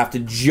 They have to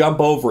jump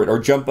over it, or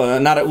jump,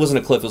 it wasn't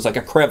a cliff, it was like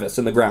a crevice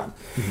in the ground.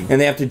 Mm-hmm.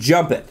 And they have to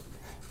jump it,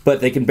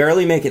 but they can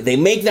barely make it. They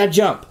make that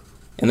jump,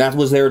 and that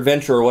was their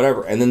adventure or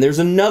whatever. And then there's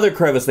another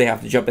crevice they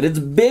have to jump it. It's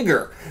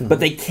bigger, but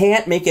they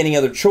can't make any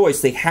other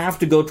choice. They have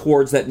to go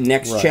towards that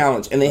next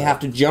challenge, and they have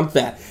to jump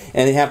that,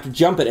 and they have to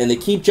jump it, and they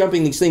keep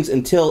jumping these things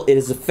until it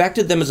has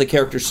affected them as a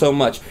character so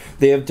much.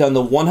 They have done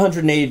the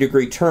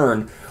 180-degree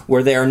turn,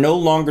 where they are no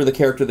longer the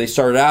character they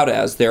started out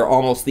as. They're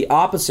almost the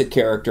opposite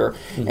character.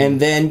 Mm-hmm. And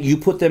then you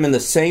put them in the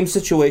same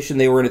situation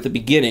they were in at the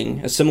beginning,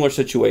 a similar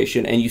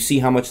situation, and you see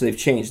how much they've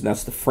changed. And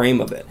that's the frame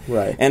of it.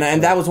 Right.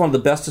 And that was one of the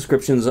best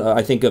descriptions,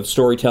 I think, of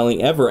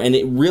storytelling ever. And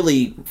it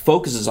really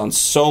focuses on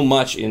so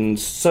much in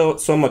so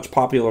much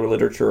popular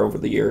literature over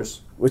the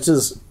years. Which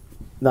is...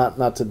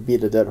 Not to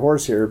beat a dead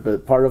horse here,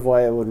 but part of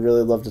why I would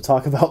really love to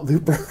talk about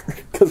Looper.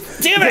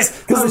 Damn it!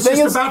 Because the thing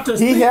is,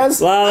 he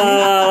has.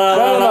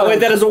 No,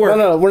 wait, that doesn't work.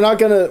 No, we're not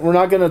gonna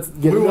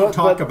get into it.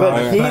 Talk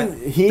about it. But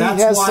he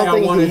has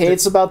something he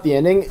hates about the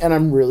ending, and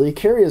I'm really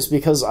curious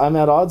because I'm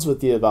at odds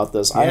with you about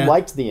this. Yeah. I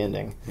liked the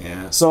ending,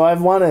 so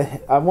I'm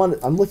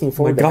looking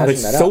forward to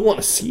hashing that out. I so want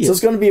to see it. So it's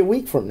going to be a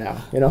week from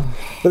now,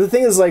 But the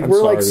thing is, like,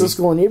 we're like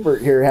Siskel and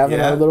Ebert here, having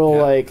our little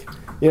like.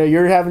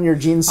 You're having your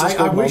Gene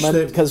Siskel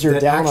moment because you're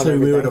down on everything.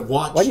 We would have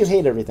watched. Why do you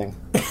hate everything?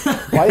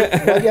 Why do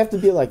you have to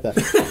be like that?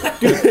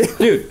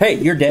 Dude, hey,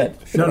 you're dead.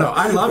 No,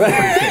 I love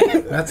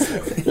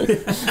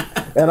everything.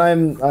 And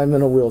I'm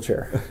in a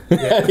wheelchair.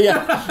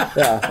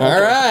 Yeah.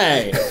 All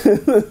right.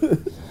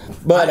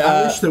 But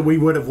I wish that we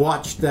would have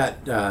watched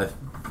that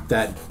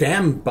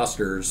Dam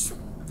Busters,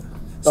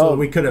 so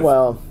we could have.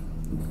 Well,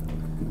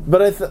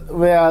 but I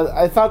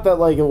thought that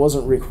like it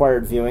wasn't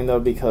required viewing though,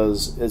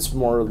 because it's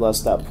more or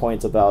less that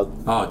point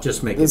about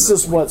just making it's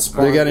just what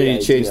spawned. They're gonna need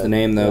to change the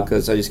name though,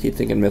 because I just keep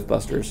thinking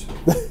Mythbusters.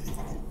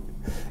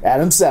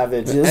 Adam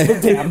Savage is the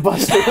Dam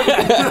Buster.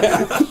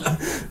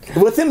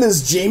 With him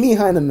is Jamie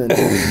Heineman.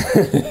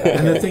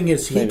 And the thing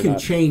is, he can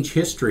change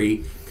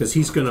history because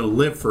he's going to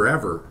live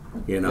forever.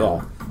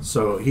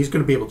 So he's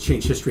going to be able to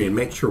change history and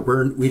make sure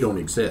we don't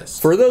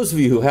exist. For those of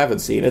you who haven't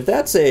seen it,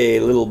 that's a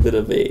little bit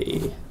of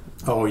a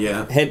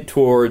head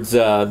towards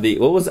I don't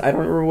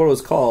remember what it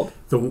was called.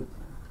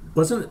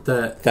 Wasn't it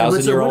the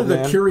 1,000-year-old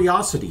man? The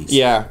Curiosities?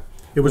 Yeah,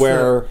 it was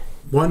where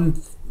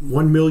 1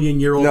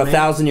 million-year-old man?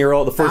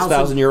 1,000-year-old, the first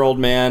 1,000-year-old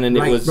man, and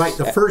it was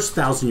the first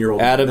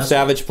 1,000-year-old. Adam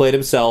Savage played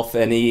himself,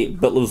 but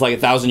it was like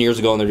 1,000 years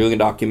ago, and they're doing a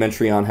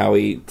documentary on how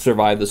he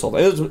survived this whole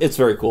thing. It's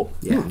very cool.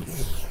 Yeah,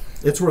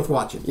 it's worth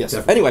watching. Yes.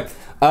 Definitely. Anyway,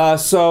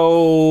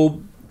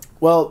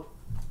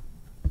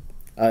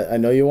 I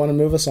know you want to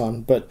move us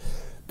on, but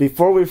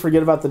before we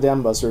forget about the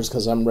Dam Busters,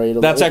 because I'm ready to.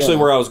 That's actually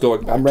where I was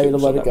going. I'm ready to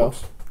let it go.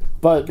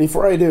 But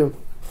before I do,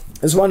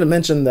 I just wanted to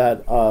mention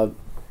that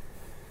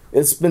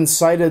it's been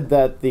cited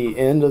that the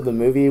end of the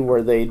movie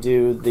where they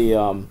do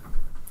the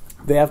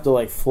they have to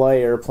like fly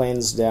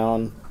airplanes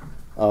down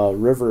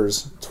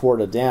rivers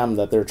toward a dam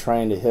that they're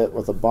trying to hit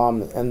with a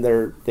bomb, and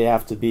they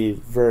have to be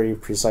very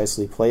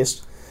precisely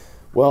placed.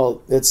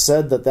 Well, it's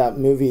said that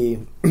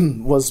movie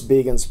was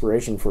big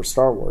inspiration for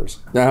Star Wars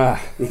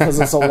because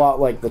it's a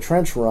lot like the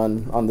trench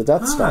run on the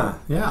Death Star.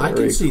 Yeah, I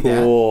can see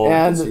cool.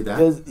 that.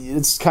 And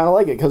it's kind of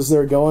like it because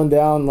they're going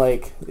down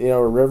like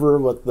a river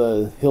with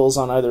the hills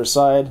on either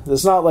side.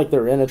 It's not like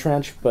they're in a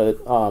trench, but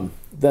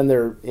then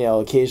they're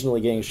occasionally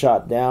getting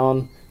shot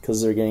down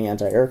because they're getting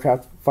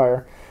anti-aircraft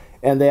fire,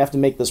 and they have to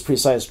make this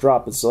precise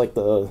drop. It's like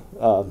the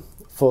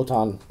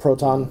proton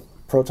torpedo.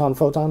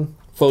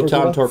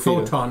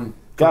 Photon.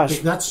 Gosh,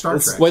 that's Star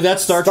Trek. Wait,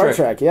 that's Star Trek.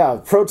 Star Trek,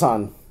 yeah.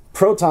 Proton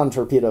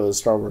torpedo is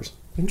Star Wars.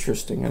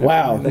 Interesting.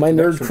 Wow, my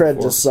nerd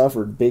cred just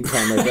suffered big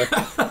time right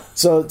there.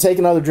 So take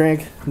another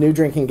drink. New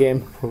drinking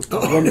game. When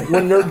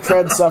nerd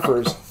cred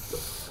suffers.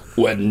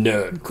 When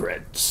nerd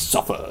cred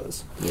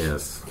suffers.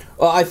 Yes.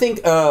 Well, I think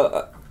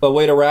a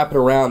way to wrap it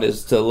around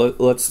is to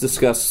let's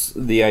discuss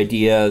the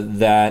idea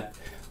that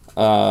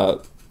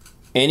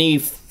any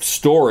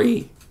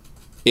story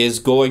is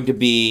going to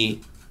be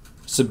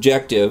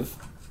subjective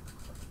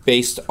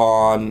based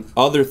on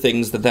other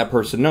things that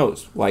person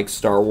knows. Like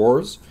Star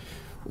Wars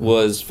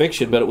was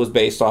fiction, but it was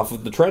based off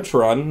of the trench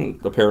run,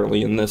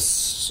 apparently in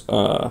Mythbusters.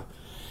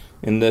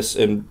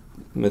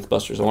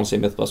 I want to say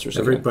Mythbusters.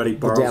 Everybody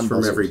borrows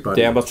from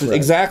everybody. Dam Busters, right,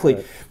 exactly.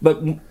 Right.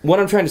 But what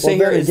I'm trying to say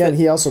here is again, that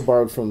he also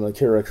borrowed from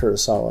Akira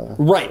Kurosawa.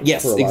 Right.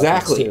 Yes.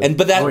 Exactly.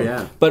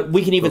 But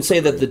we can even say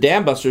that the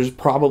Dam Busters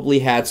probably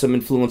had some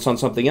influence on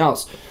something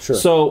else. Sure.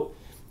 So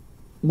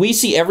we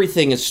see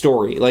everything as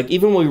story. Like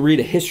even when we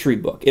read a history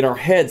book, in our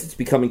heads it's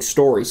becoming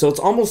story. So it's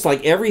almost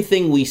like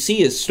everything we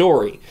see is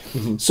story.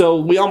 Mm-hmm. So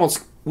we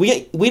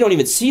don't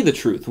even see the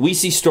truth. We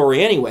see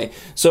story anyway.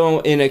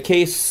 So in a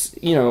case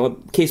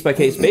by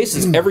case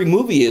basis, every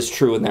movie is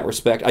true in that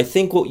respect. I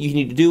think what you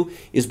need to do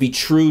is be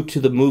true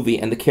to the movie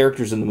and the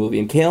characters in the movie.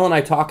 And Kale and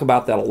I talk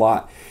about that a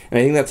lot. And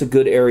I think that's a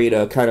good area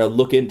to kind of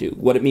look into,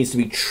 what it means to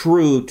be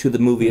true to the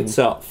movie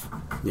itself.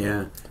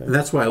 Yeah. And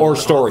that's why a lot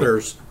of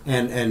authors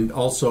and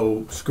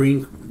also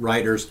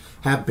screenwriters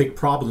have big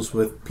problems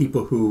with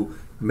people who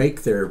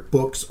make their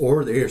books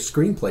or their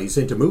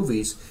screenplays into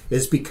movies,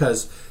 is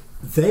because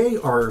they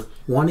are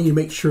wanting to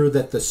make sure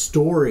that the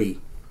story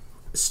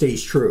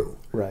stays true.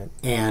 Right.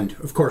 And,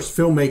 of course,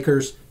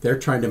 filmmakers, they're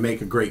trying to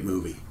make a great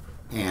movie.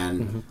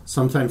 And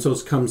sometimes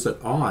those comes at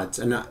odds.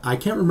 And I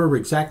can't remember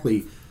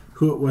exactly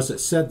who it was that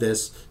said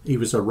this. He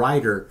was a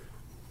writer.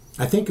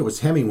 I think it was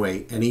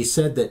Hemingway. And he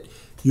said that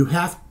you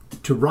have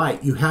to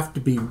write, you have to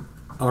be,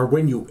 or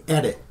when you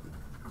edit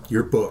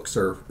your books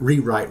or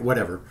rewrite,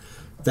 whatever,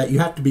 that you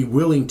have to be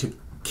willing to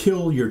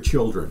kill your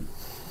children.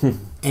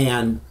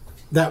 And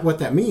what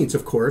that means,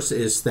 of course,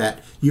 is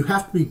that you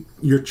have to be,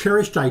 your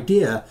cherished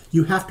idea,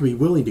 you have to be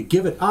willing to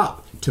give it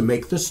up to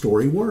make the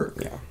story work.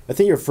 Yeah. I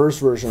think your first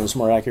version was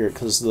more accurate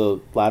because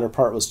the latter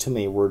part was too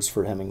many words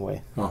for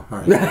Hemingway. Oh, all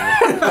right.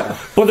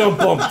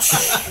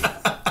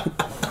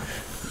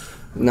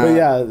 No. But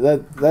yeah,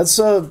 that's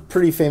a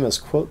pretty famous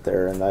quote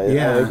there, and I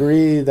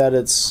agree that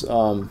it's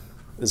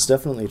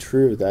definitely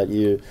true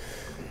that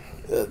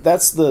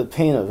that's the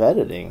pain of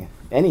editing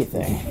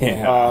anything.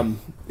 Yeah.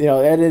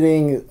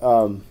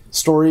 Editing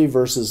story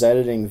versus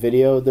editing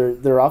video.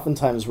 There are often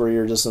times where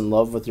you're just in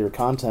love with your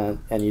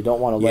content and you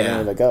don't want to let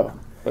any of it go.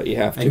 But you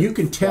have to. And you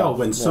can tell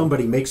when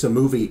somebody makes a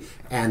movie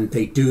and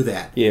they do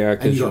that. Yeah,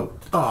 and you go,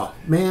 oh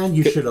man,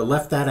 you should have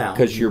left that out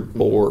because you're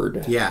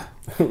bored. Yeah.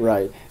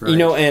 Right.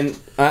 And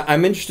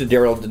I'm interested,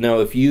 Daryl, to know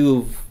if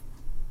you've,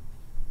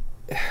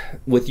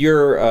 with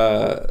your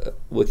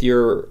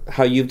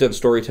how you've done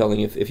storytelling,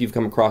 if you've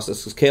come across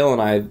this, because Kale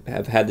and I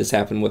have had this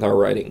happen with our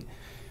writing.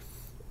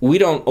 We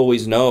don't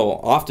always know.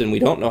 Often we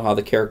don't know how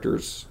the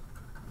characters,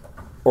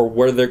 or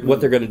what they're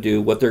going to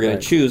do, what they're going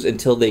to choose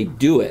until they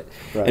do it.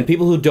 Right. And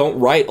people who don't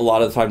write a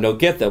lot of the time don't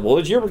get that. Well,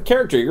 it's your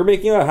character. You're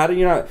making it. How do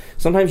you not?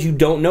 Sometimes you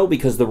don't know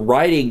because the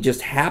writing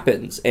just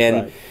happens.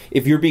 And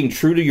if you're being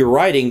true to your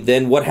writing,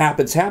 then what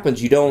happens.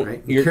 You don't.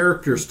 Right. Your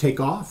characters take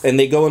off. And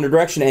they go in a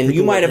direction. And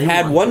you might have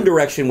had one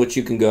direction which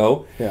you can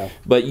go. Yeah.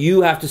 But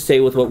you have to stay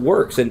with what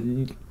works.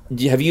 And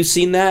have you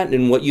seen that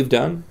in what you've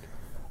done?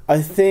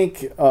 I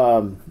think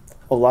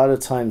a lot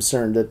of times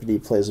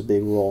serendipity plays a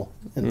big role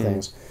in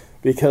things.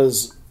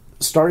 Because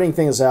starting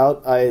things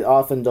out, I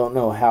often don't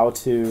know how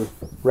to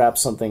wrap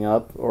something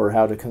up or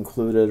how to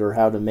conclude it or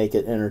how to make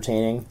it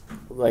entertaining.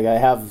 Like I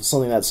have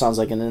something that sounds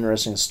like an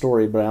interesting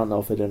story, but I don't know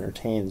if it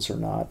entertains or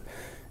not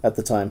at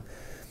the time.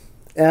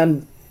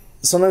 And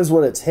sometimes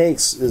what it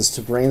takes is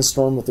to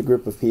brainstorm with a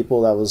group of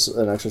people. That was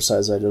an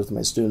exercise I did with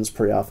my students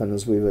pretty often,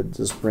 is we would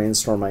just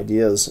brainstorm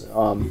ideas.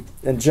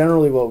 And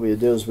generally what we would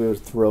do is we would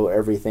throw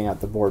everything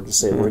at the board to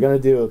say, we're going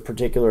to do a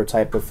particular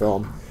type of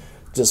film.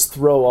 just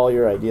throw all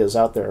your ideas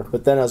out there.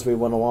 But then as we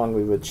went along,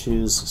 we would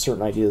choose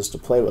certain ideas to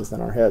play with in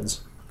our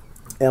heads.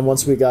 And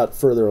once we got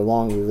further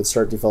along, we would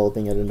start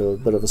developing it into a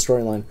bit of a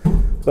storyline.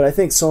 But I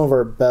think some of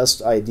our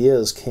best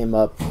ideas came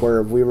up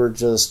where we were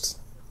just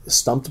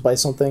stumped by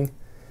something,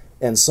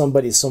 and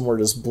somebody somewhere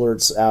just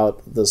blurts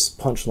out this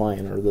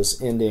punchline or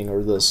this ending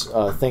or this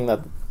thing that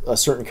a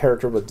certain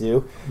character would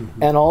do,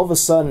 and all of a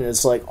sudden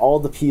it's like all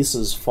the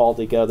pieces fall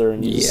together,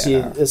 and you see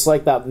it's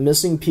like that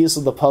missing piece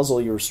of the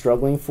puzzle you were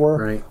struggling for.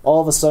 Right.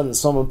 All of a sudden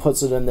someone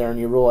puts it in there and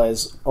you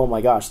realize, oh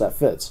my gosh, that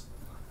fits,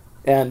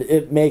 and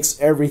it makes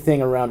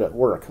everything around it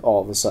work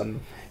all of a sudden.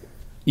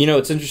 You know,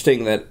 it's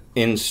interesting that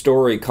in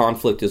story,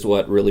 conflict is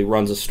what really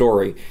runs a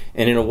story,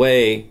 and in a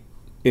way,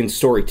 in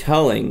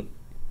storytelling,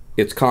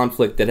 it's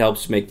conflict that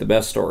helps make the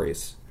best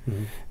stories.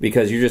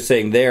 Because you're just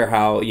saying there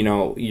how, you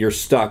know, you're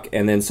stuck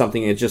and then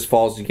something, it just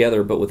falls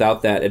together, but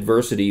without that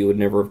adversity you would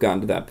never have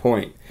gotten to that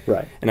point.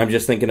 Right. And I'm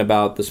just thinking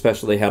about the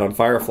special they had on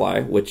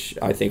Firefly, which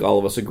I think all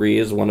of us agree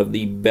is one of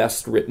the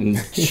best written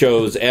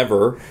shows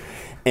ever.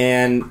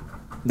 And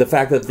the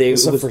fact that they...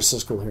 Except for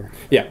Siskel here.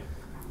 Yeah.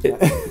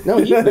 No,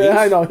 he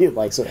I know he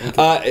likes it.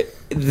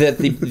 That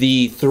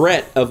the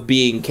threat of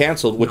being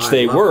canceled, which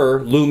they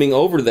were, looming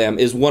over them,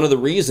 is one of the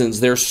reasons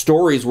their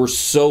stories were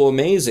so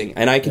amazing.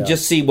 And I can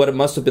just see what it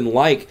must have been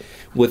like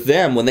with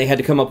them when they had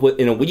to come up with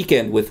in a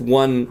weekend with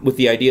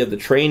the idea of the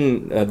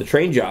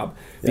train job,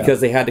 because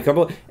they had to come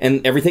up,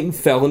 and everything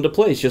fell into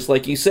place, just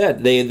like you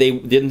said. They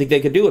didn't think they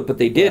could do it, but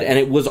they did, and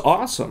it was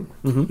awesome.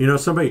 You know,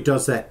 somebody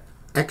does that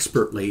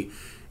expertly,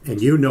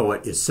 and you know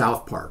it, is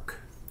South Park.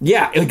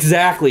 Yeah,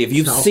 exactly. If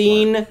you've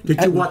seen...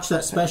 Did you watch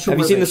that special? Have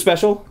you seen the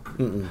special?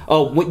 Mm-mm.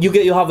 Oh,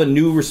 you'll have a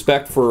new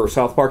respect for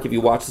South Park if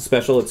you watch the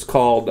special. It's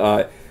called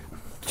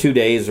 2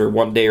 days or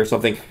 1 day or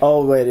something.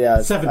 Oh, wait,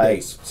 yeah. 7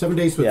 days. 7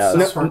 days with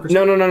South Park.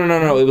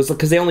 No. It was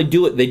because they only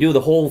do it. They do the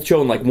whole show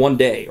in like 1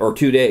 day or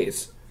 2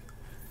 days.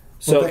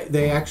 So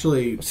they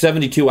actually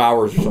 72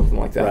 hours or something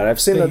like that. Right, I've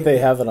seen that they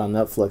have it on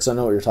Netflix. I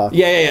know what you're talking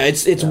about. Yeah.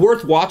 It's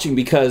worth watching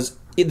because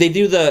they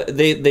do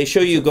they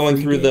show you going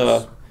through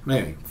the...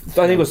 Maybe. I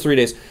think it was 3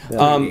 days.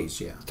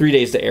 3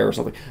 days to air or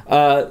something.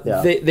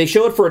 They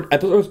show it for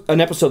an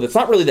episode that's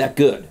not really that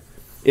good.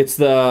 It's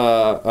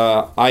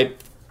the I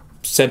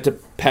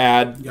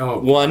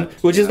Centipad one,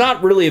 which is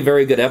not really a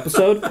very good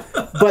episode.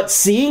 But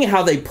seeing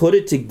how they put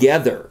it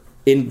together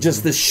in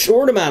just this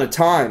short amount of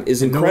time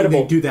is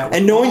incredible.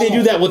 Knowing they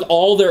do that with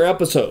all their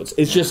episodes,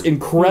 it's just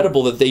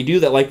incredible that they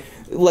do that.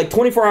 Like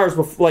 24 hours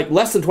before, like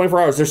less than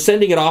 24 hours, they're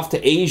sending it off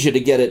to Asia to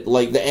get it,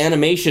 like the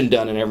animation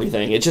done and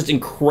everything. It's just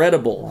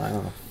incredible.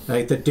 Wow.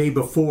 Like the day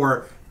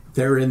before,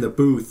 they're in the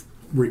booth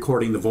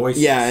recording the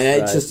voices. Yeah,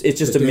 and it's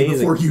just the day amazing.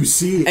 Before you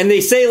see it. And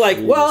they say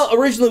well,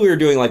 originally we were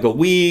doing like a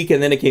week,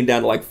 and then it came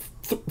down to like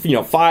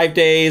 5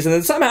 days, and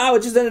then somehow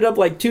it just ended up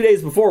like 2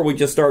 days before we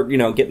just start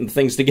getting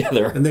things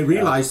together. And they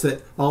realized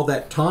that all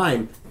that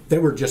time they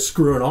were just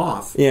screwing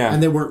off. Yeah,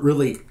 and they weren't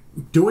really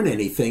doing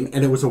anything,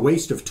 and it was a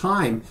waste of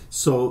time.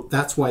 So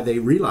that's why they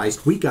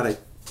realized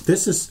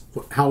this is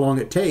how long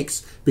it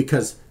takes,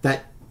 because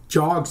that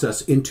jogs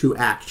us into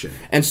action.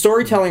 And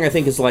storytelling, I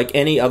think, is like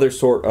any other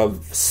sort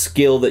of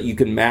skill that you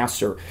can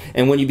master.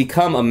 And when you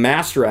become a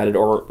master at it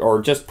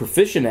or just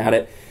proficient at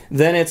it,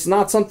 then it's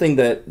not something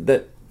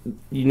that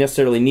you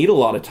necessarily need a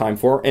lot of time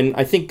for. And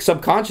I think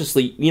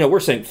subconsciously,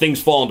 we're saying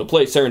things fall into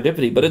place,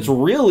 serendipity, but it's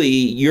really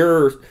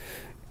your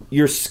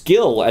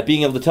skill at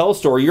being able to tell a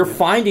story. You're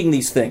finding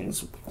these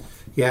things.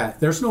 Yeah,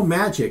 there's no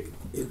magic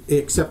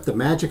except the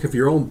magic of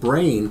your own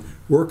brain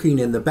working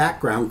in the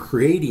background,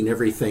 creating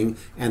everything,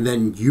 and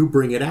then you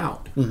bring it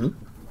out. Mm-hmm.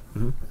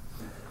 Mm-hmm.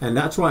 And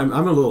that's why I'm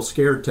a little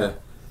scared to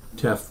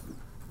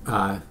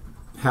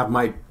have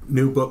my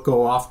new book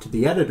go off to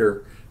the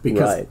editor,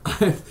 because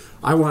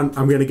I'm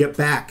going to get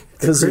back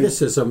the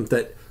criticism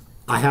that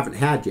I haven't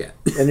had yet.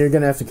 And you're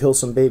going to have to kill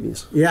some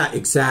babies. Yeah,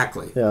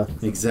 exactly. Yeah,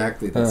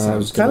 exactly. That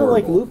sounds kind of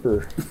like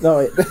Looper. No,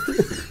 wait.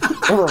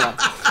 Never mind.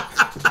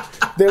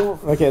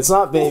 Okay, it's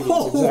not babies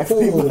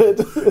exactly.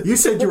 But you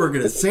said you were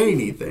going to say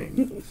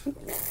anything.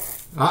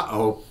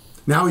 Uh-oh.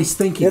 Now he's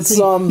thinking. He's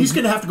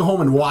going to have to go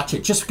home and watch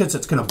it just because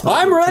it's going to.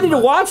 I'm ready to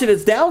watch it.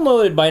 It's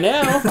downloaded by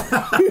now.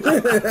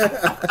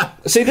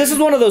 See, this is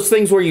one of those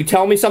things where you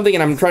tell me something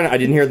and I'm trying to. I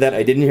didn't hear that.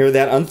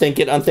 Unthink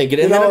it,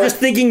 and then I'm just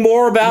thinking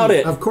more about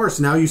it. Of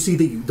course, now you see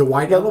the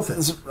white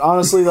elephant.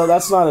 Honestly, though,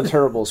 that's not a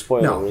terrible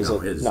spoiler, is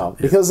it? No,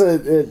 because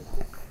it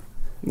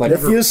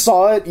if you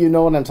saw it, you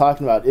know what I'm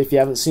talking about. If you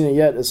haven't seen it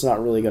yet, it's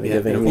not really going to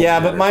give anything.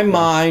 Yeah, but my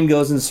mind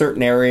goes in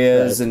certain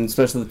areas, and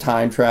especially the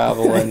time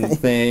travel and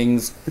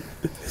things.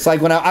 It's like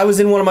when I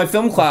was in one of my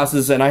film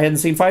classes and I hadn't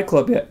seen Fight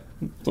Club yet.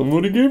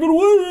 Somebody gave it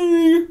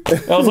away.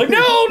 I was like, no,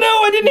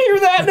 I didn't hear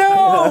that.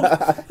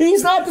 No,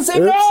 he's not the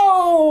same.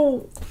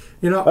 No.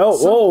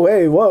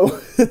 Whoa.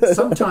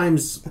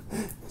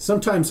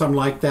 Sometimes I'm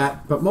like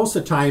that, but most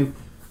of the time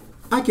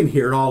I can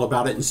hear all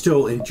about it and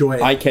still enjoy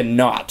it. I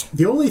cannot.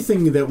 The only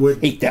thing that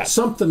would hate that.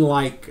 Something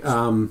like,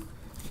 come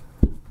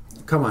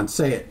on,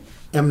 say it.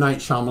 M. Night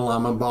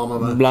Shyamalan, Blah blah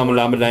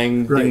blah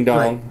dang ding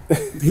dong. Right.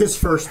 His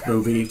first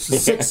movie,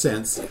 Sixth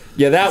Sense.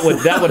 Yeah, that would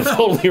have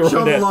totally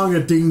ruined it. Shyamalan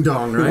a ding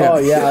dong, right? Oh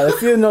yeah,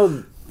 if you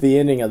know the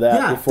ending of that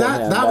Yeah,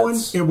 beforehand, that one,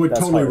 it would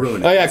totally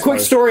ruin it. Oh yeah, quick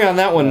story on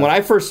that one. When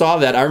I first saw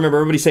that, I remember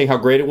everybody saying how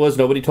great it was.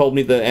 Nobody told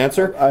me the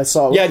answer. I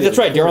saw it. Yeah, that's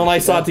right. Daryl and I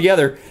saw it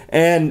together,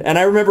 and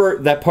I remember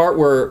that part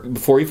where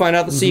before you find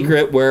out the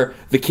secret, where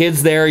the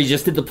kid's there, he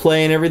just did the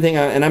play and everything,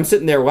 and I'm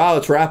sitting there, wow,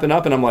 it's wrapping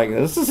up, and I'm like,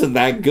 this isn't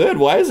that good.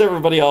 Why is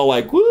everybody all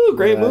like, woo,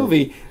 great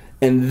movie?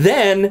 And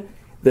then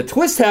the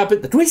twist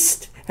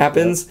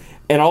happens,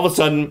 and all of a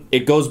sudden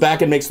it goes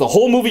back and makes the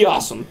whole movie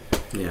awesome.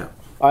 Yeah,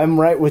 I'm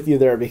right with you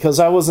there because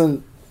I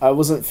wasn't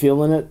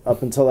feeling it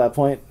up until that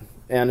point,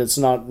 and it's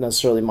not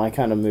necessarily my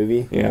kind of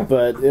movie. Yeah.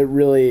 But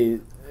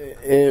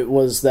it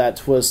was that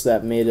twist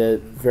that made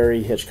it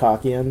very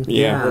Hitchcockian.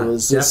 Yeah, it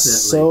was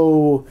just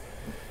so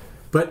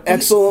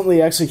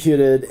excellently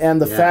executed,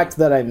 and the fact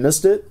that I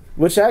missed it,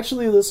 which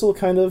actually this will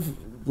kind of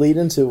lead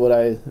into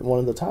one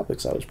of the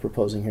topics I was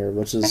proposing here,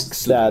 which is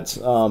that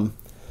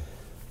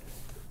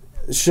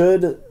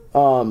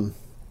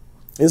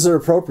is it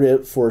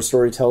appropriate for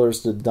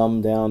storytellers to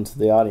dumb down to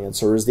the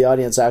audience, or is the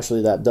audience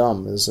actually that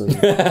dumb? Is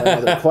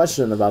another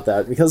question about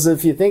that. Because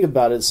if you think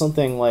about it,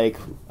 something like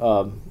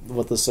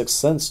what The Sixth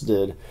Sense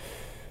did,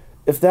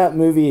 if that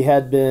movie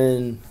had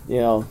been,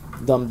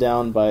 dumbed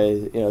down by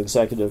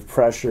executive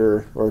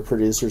pressure or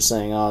producers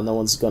saying, "Oh, no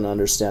one's going to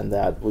understand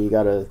that. Well, you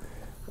got to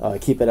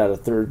keep it at a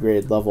third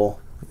grade level,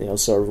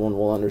 so everyone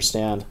will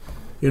understand."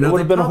 It would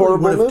have been a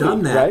horrible movie,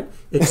 done that, right?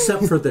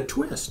 Except for the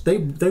twist. They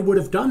would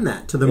have done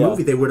that to the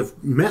movie. They would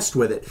have messed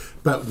with it.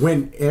 But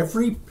when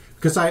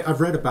because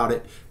I've read about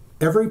it,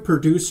 every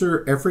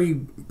producer,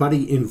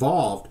 everybody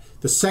involved,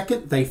 the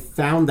second they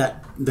found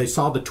that they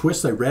saw the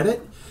twist, they read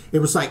it, it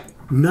was like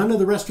none of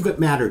the rest of it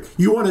mattered.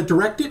 You want to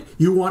direct it?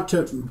 You want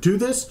to do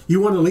this?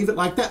 You want to leave it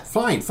like that?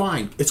 Fine.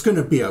 It's going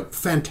to be a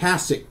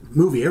fantastic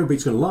movie.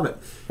 Everybody's going to love it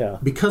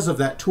because of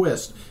that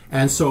twist.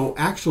 And so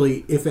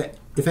actually, if it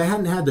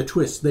hadn't had the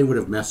twist, they would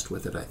have messed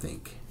with it, I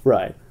think.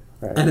 Right.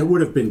 And it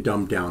would have been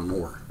dumbed down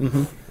more.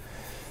 Mm-hmm.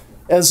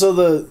 And so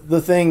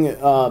the thing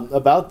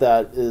about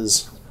that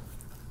is,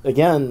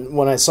 again,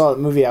 when I saw the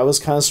movie, I was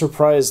kind of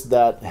surprised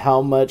that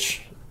how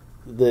much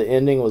the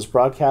ending was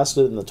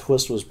broadcasted and the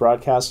twist was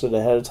broadcasted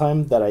ahead of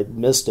time, that I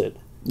missed it.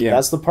 Yeah.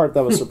 That's the part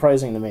that was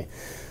surprising to me.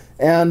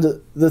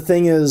 And the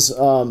thing is,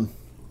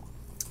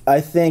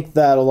 I think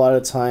that a lot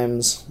of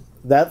times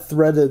that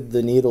threaded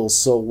the needle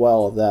so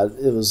well that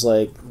it was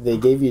like they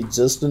gave you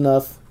just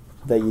enough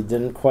that you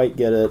didn't quite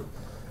get it,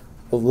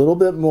 a little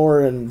bit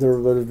more, and there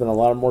would have been a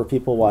lot more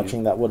people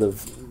watching that would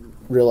have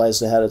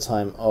realized ahead of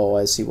time, oh,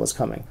 I see what's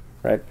coming,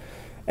 right?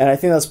 And I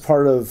think that's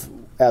part of,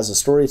 as a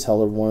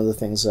storyteller, one of the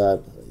things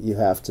that you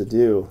have to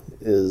do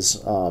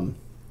is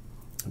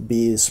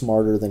be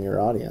smarter than your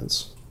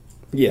audience.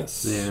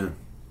 Yes. Yeah.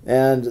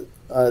 And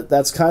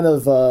that's kind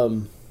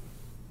of...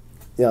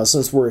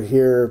 since we're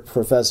here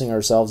professing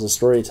ourselves as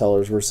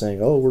storytellers, we're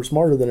saying, "Oh, we're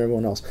smarter than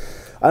everyone else."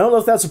 I don't know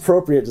if that's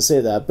appropriate to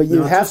say that, but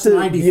you have to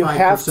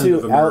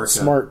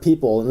outsmart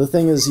people. And the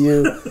thing is,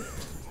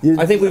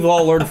 I think we've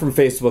all learned from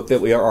Facebook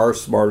that we are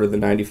smarter than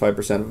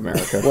 95% of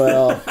America.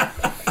 Well,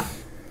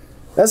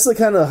 that's the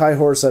kind of high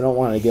horse I don't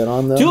want to get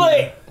on, though. Too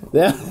late.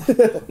 Yeah.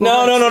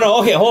 No.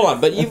 Okay, hold on.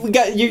 But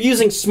you're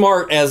using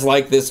smart as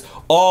like this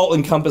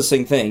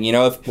all-encompassing thing.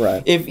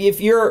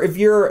 If you're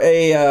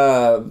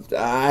a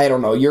I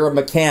don't know, you're a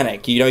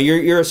mechanic.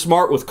 You're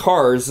smart with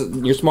cars.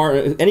 You're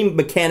smart. Any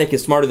mechanic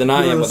is smarter than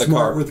I am with a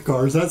car. Smart with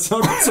cars. That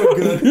sounds so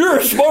good.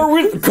 You're smart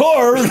with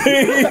cars,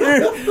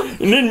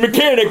 and then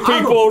mechanic people.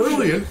 I'm a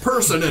brilliant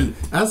person and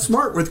I'm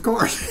smart with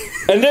cars.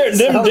 And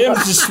them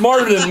just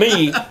smarter than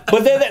me,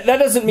 but that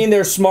doesn't mean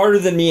they're smarter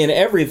than me in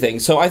everything.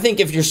 So I think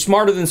if you're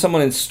smarter than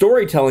someone in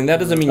storytelling, that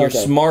doesn't mean you're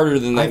smarter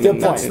than them.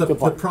 That's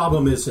the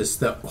problem is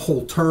the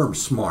whole term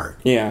smart.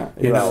 Yeah,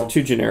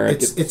 too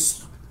generic.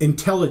 It's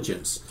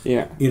intelligence.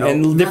 Yeah,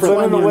 and different.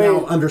 That's why you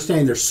now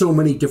understand there's so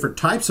many different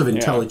types of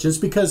intelligence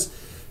because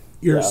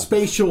your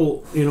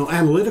spatial,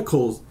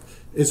 analytical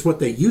is what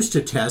they used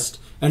to test,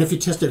 and if you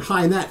tested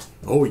high in that,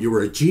 you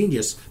were a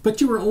genius,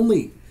 but you were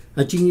only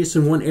a genius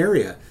in one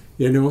area.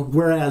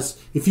 Whereas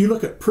if you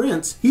look at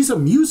Prince, he's a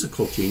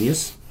musical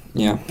genius.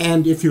 Yeah.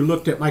 And if you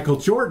looked at Michael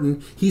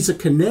Jordan, he's a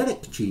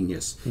kinetic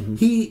genius.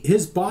 Mm-hmm.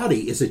 His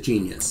body is a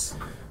genius.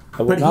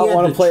 I would not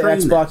want to play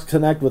Xbox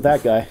Connect with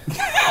that guy.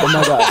 Oh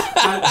my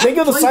god! Think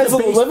of the size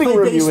of the living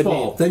room you would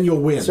need. Then you'll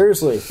win.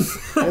 Seriously,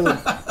 there's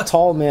a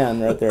tall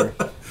man right there,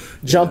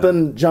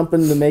 jumping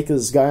to make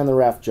his guy on the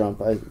raft jump.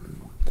 That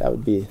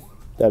would be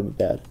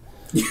bad.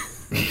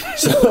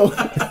 So,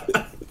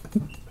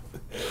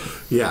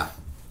 yeah.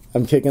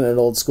 I'm kicking it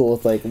old school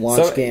with like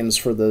launch games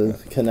for the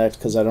Kinect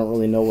because I don't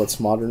really know what's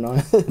modern on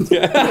it.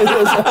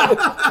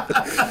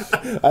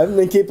 I haven't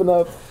been keeping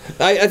up.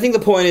 I think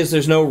the point is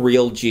there's no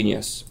real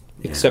genius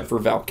except for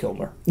Val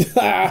Kilmer.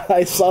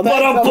 I saw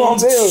that coming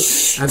too.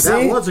 And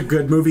that was a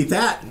good movie.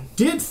 That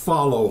did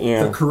follow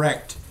the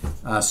correct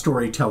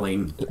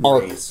storytelling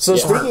Arc. ways. So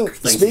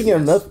speaking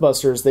of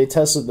MythBusters, they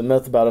tested the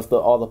myth about if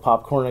all the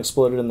popcorn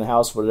exploded in the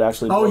house, would it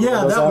actually? Oh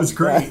yeah, that was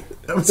great.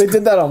 They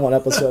did that on one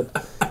episode.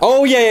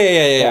 Oh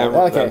yeah.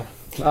 Okay,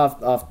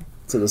 off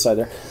to the side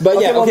there. But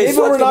maybe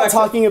so we're let's go not back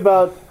talking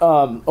about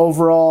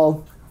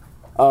overall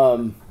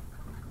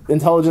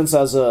intelligence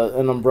as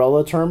an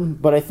umbrella term,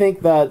 but I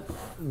think that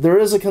there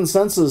is a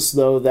consensus,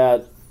 though,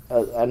 that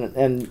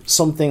and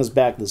some things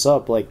back this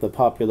up, like the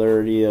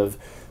popularity of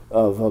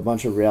a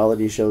bunch of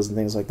reality shows and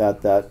things like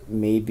that, that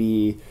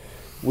maybe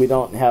we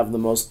don't have the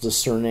most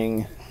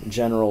discerning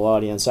general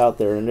audience out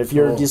there. And if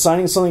you're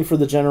designing something for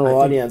the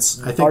general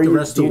audience, I think the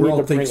rest of the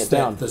world bring thinks it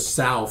down? that the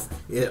South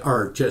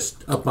are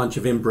just a bunch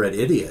of inbred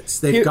idiots.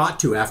 They've got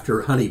to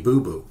after Honey Boo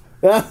Boo.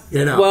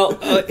 You know.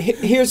 Well,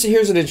 here's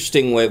an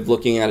interesting way of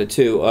looking at it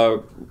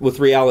too. With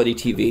reality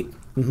TV,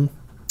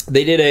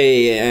 they did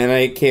and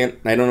I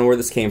don't know where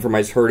this came from.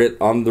 I just heard it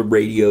on the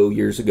radio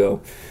years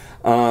ago.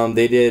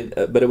 They did,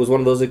 but it was one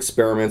of those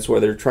experiments where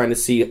they're trying to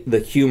see the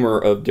humor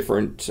of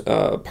different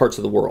parts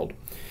of the world.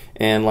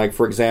 And, like,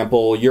 for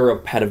example,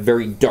 Europe had a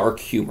very dark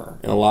humor,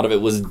 and a lot of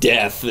it was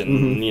death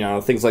and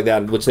things like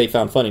that, which they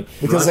found funny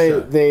because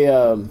Russia, they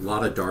a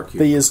lot of dark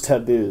humor. They use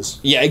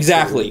taboos. Yeah,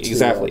 exactly.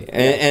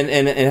 And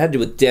it had to do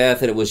with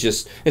death, and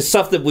it's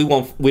stuff that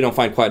we don't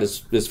find quite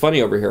as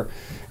funny over here.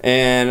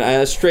 And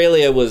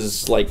Australia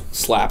was like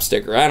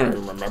slapstick, or I don't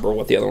even remember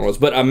what the other one was.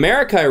 But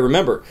America, I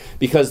remember,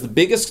 because the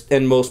biggest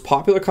and most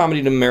popular comedy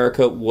in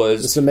America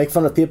was... Just to make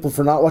fun of people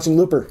for not watching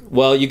Looper.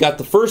 Well, you got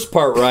the first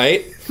part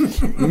right.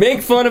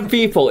 Make fun of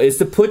people is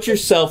to put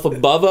yourself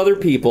above other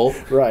people.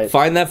 Right.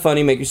 Find that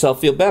funny, make yourself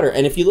feel better.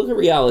 And if you look at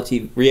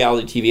reality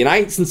TV, and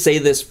I can say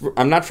this,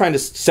 I'm not trying to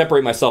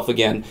separate myself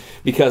again,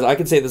 because I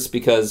can say this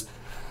because...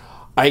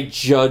 I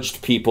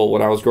judged people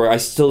when I was growing. I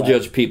still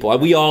judge people.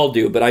 We all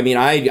do. But I mean,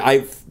 I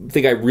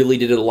think I really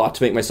did it a lot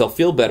to make myself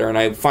feel better. And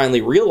I finally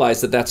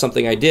realized that that's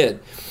something I did.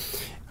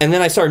 And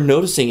then I started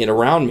noticing it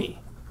around me.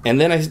 And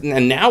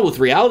now with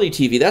reality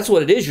TV, that's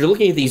what it is. You're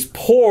looking at these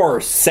poor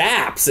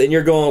saps, and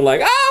you're going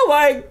like, "Oh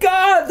my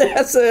God,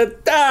 that's a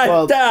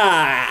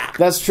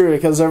That's true,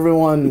 because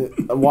everyone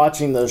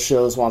watching those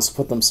shows wants to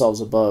put themselves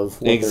above.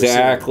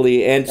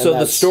 Exactly, and so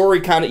the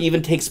story kind of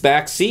even takes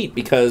back seat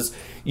because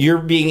you're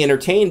being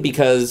entertained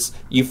because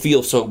you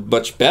feel so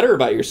much better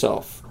about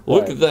yourself.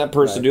 Look at that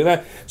person do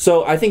that.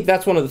 So I think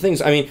that's one of the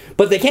things. I mean,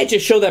 but they can't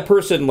just show that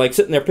person like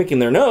sitting there picking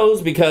their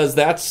nose, because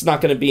that's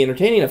not going to be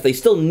entertaining enough. They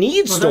still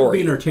need story.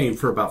 Be entertained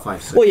for about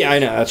 5 seconds. Well, yeah, I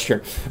know, that's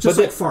true. Just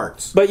like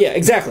farts. But yeah,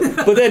 exactly.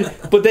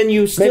 but then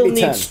you still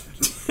Maybe need.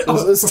 10.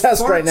 Let's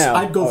test farts, right now.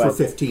 I'd go for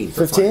 15.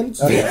 15?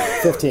 Okay,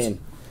 15.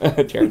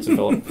 Terrence and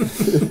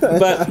Phillip.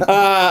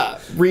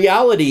 But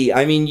reality,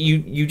 I mean,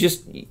 you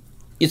just...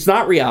 It's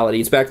not reality.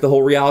 It's back to the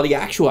whole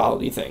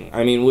reality-actuality thing.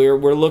 I mean,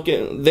 we're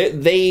looking...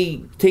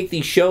 They take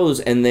these shows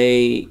and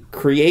they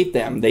create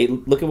them. They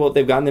look at what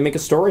they've got and they make a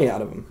story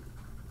out of them.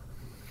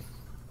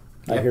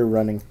 I hear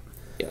running.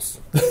 Yes.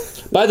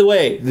 By the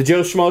way, the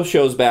Joe Schmo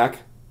show's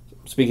back.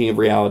 Speaking of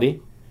reality.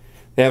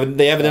 They haven't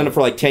done it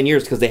for like 10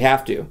 years because they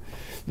have to.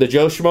 The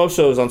Joe Schmo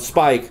show is on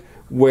Spike,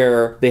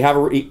 where they have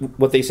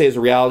what they say is a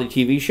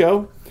reality TV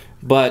show,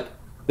 but...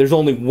 There's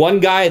only one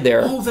guy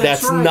there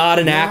that's right. not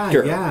an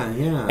actor.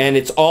 Yeah. And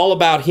it's all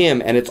about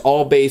him, and it's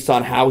all based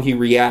on how he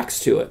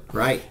reacts to it.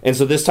 Right. And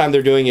so this time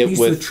they're doing it He's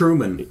with... the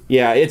Truman.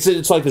 Yeah, it's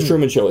like the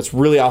Truman Show. It's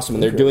really awesome,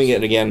 and they're doing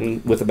it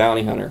again with a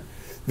bounty hunter.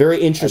 Very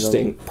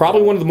interesting.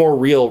 Probably one of the more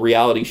real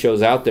reality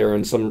shows out there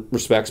in some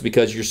respects,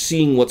 because you're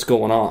seeing what's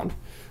going on.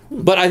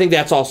 But I think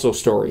that's also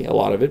story, a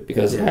lot of it,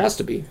 because it has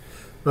to be.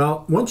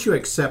 Well, once you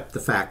accept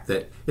the fact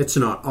that it's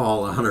not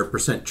all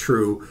 100%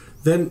 true,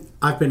 then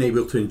I've been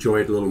able to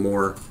enjoy it a little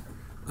more.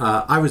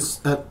 I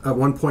was at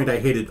one point I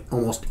hated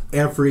almost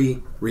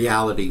every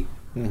reality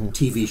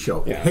TV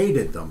show. Yeah.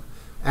 Hated them.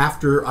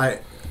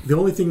 The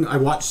only thing I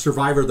watched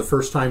Survivor the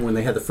first time when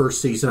they had the first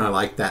season. I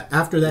liked that.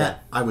 After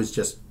that, I was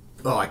just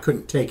I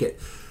couldn't take it.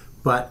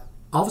 But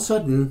all of a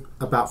sudden,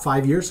 about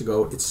 5 years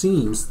ago, it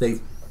seems the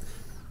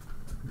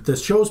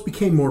shows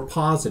became more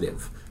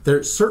positive.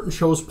 Certain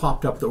shows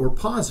popped up that were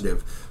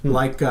positive,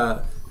 like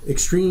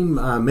Extreme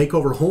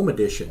Makeover Home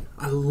Edition.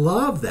 I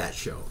love that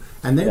show.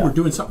 And they were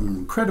doing something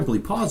incredibly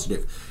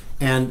positive.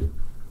 And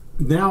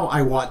now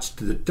I watched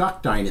The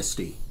Duck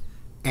Dynasty,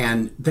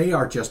 and they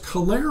are just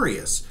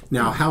hilarious.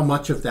 Now, how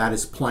much of that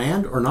is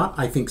planned or not,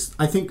 I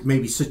think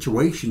maybe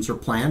situations are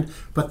planned,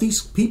 but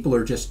these people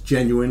are just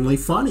genuinely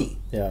funny.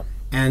 Yeah.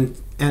 And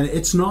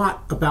it's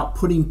not about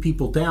putting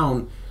people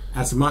down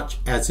as much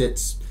as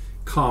it's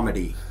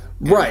comedy.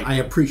 And right. I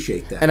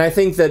appreciate that. And I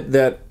think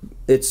that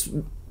it's...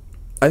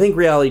 I think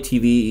reality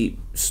TV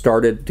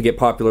started to get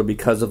popular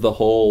because of the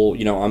whole,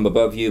 I'm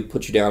above you,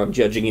 put you down, I'm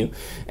judging you.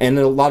 And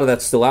a lot of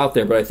that's still out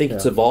there, but I think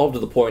it's evolved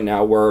to the point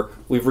now where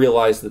we've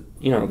realized that,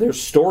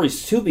 there's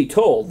stories to be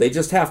told. They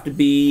just have to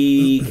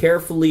be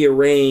carefully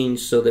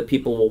arranged so that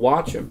people will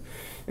watch them.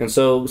 And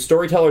so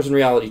storytellers in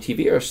reality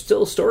TV are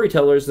still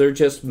storytellers. They're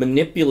just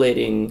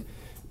manipulating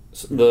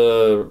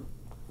the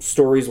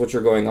stories which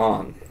are going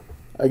on.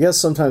 I guess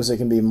sometimes they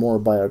can be more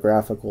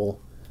biographical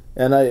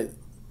the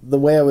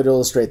way I would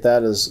illustrate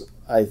that is,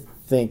 I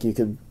think you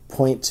could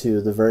point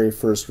to the very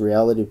first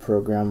reality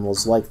program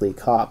was likely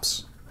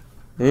Cops.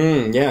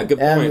 Yeah, good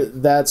point.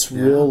 And that's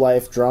real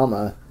life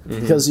drama,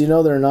 because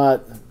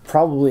they're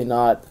probably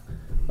not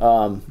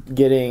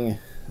getting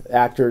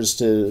actors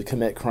to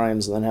commit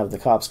crimes and then have the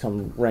cops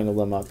come wrangle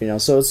them up.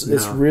 So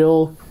it's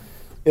real.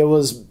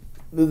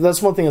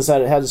 That's one thing, is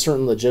that it had a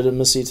certain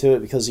legitimacy to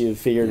it, because you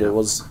figured it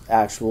was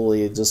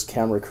actually just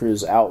camera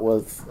crews out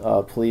with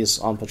police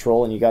on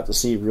patrol, and you got to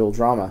see real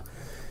drama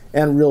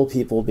and real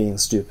people being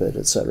stupid,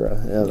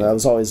 etc. That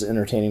was always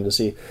entertaining to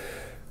see.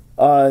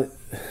 But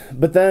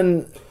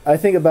then I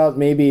think about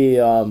maybe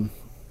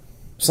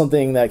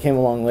something that came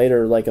along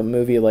later, like a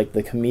movie like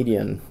The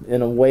Comedian.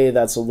 In a way,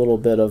 that's a little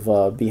bit of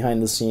a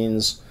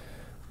behind-the-scenes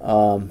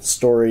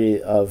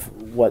story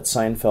of what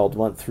Seinfeld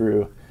went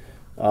through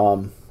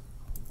on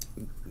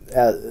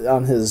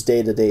his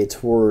day-to-day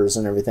tours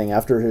and everything.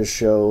 After his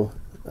show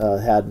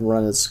had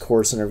run its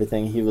course and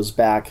everything, he was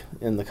back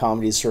in the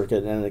comedy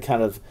circuit, and it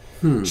kind of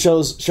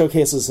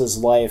showcases his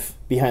life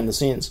behind the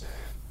scenes.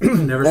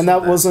 And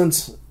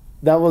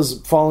that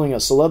was following a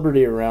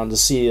celebrity around to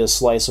see a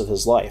slice of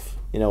his life,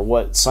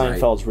 what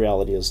Seinfeld's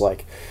reality is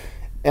like.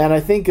 And I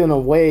think in a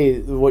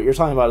way, what you're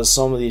talking about is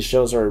some of these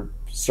shows are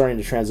starting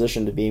to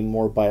transition to being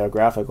more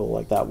biographical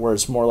like that, where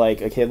it's more like,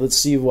 okay, let's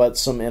see what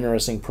some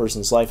interesting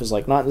person's life is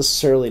like, not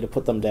necessarily to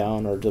put them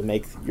down or to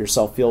make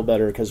yourself feel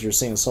better because you're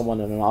seeing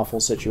someone in an awful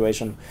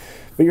situation,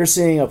 but you're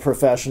seeing a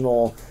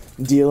professional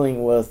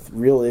dealing with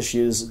real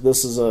issues.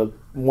 This is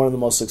one of the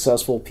most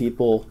successful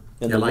people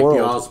in the world.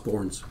 Like the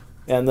Osbournes.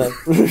 And then,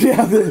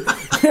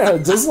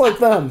 just like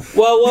them.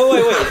 Well,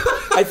 wait.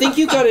 I think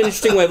you've got an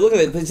interesting way of looking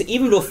at it, because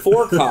even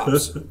before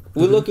Cops,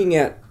 we're looking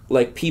at,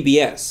 like,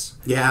 PBS.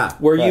 Yeah.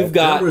 Where you've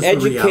got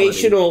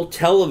educational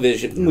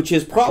television, which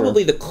is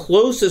probably the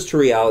closest to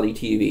reality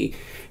TV.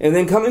 And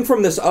then coming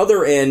from this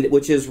other end,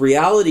 which is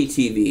reality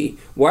TV,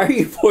 why are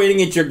you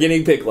pointing at your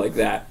guinea pig like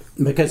that?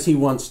 Because he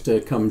wants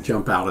to come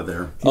jump out of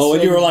there.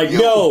 And you were like,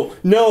 no.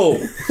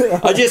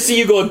 I just see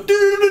you going...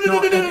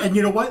 And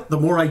you know what? The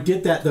more I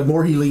did that, the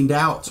more he leaned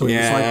out. So he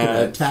was like going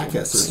to attack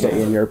us. Stay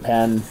in your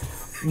pen.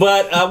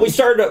 But we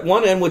started at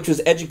one end, which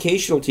was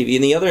educational TV,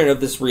 and the other end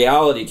of this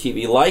reality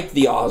TV, like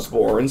the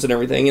Osbournes and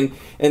everything.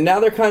 And now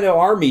they're kind of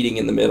are meeting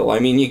in the middle. I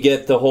mean, you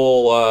get the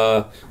whole,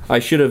 I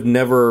should have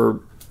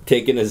never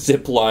taken a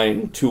zip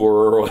line tour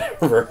or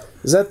whatever.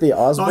 Is that the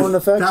Osbourne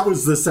effect? That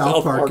was the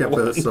South Park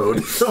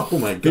episode. Oh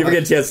my god! If you ever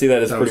get a chance to see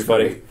that, it's pretty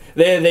funny.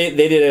 They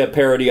did a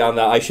parody on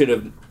that.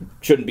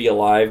 Shouldn't be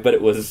alive, but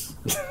it was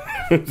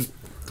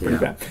pretty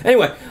bad.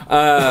 Anyway,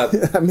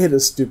 I made a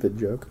stupid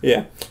joke.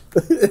 Yeah,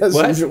 as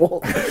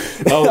usual.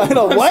 Oh, I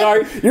know, what?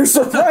 Sorry, you're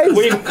surprised.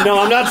 No,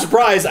 I'm not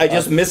surprised. I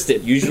just missed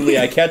it. Usually,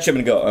 I catch him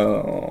and go,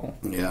 "Oh,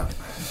 yeah."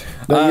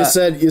 No, you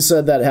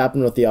said that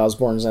happened with the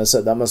Osbournes, and I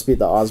said that must be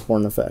the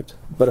Osbourne effect.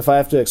 But if I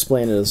have to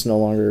explain it, it's no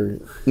longer.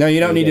 No, you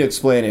don't need to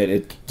explain it.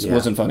 It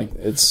wasn't funny.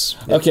 It's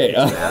okay.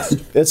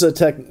 It's a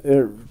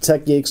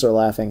tech geeks are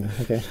laughing.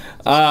 Okay.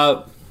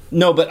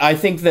 No, but I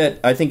think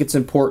it's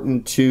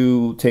important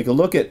to take a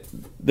look at.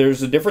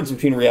 There's a difference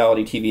between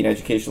reality TV and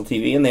educational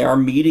TV, and they are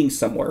meeting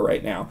somewhere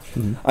right now.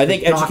 Mm-hmm. I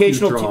think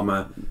educational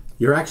drama.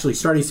 You're actually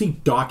starting to see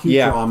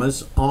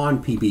docudramas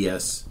on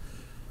PBS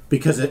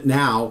because it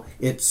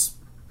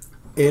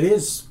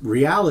is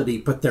reality,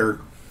 but they're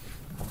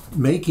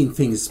making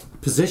things,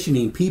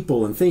 positioning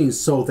people and things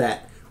so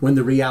that when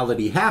the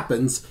reality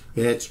happens,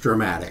 it's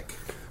dramatic.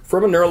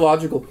 From a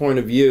neurological point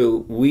of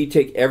view, we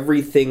take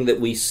everything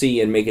that we see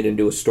and make it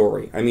into a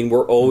story. I mean,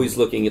 we're always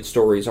looking at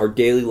stories. Our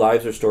daily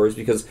lives are stories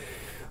because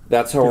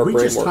that's how our brain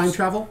works. Did we just time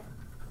travel?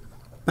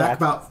 Back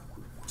about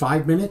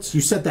 5 minutes?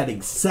 You said that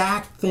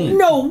exact thing.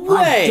 No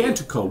way!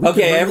 Identical.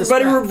 Okay,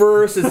 everybody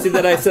reverse and see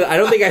that I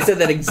don't think I said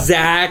that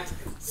exact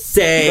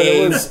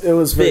same. But it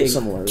was very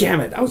similar.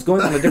 Damn it! I was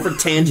going on a different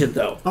tangent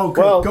though. Oh,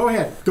 good. Well, go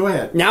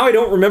ahead. Now I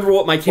don't remember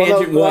what my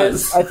tangent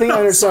was. I think I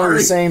understand what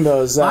you're saying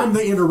though. Is that I'm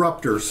the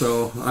interrupter,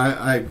 so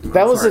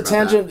that was a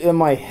tangent in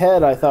my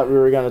head. I thought we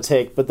were going to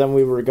take, but then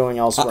we were going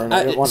elsewhere.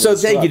 So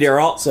thank you,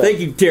 Daryl. Thank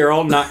you,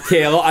 Daryl, not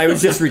Kale. I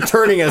was just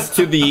returning us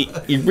to the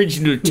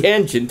original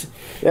tangent.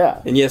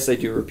 Yeah. And yes, I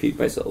do repeat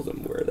myself.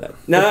 I'm aware of that.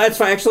 No, that's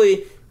fine.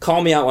 Actually,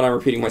 call me out when I'm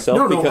repeating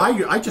myself. No,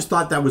 I just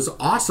thought that was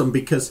awesome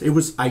because it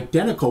was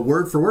identical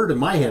word for word in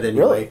my head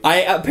anyway. Really?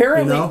 I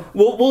apparently,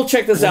 we'll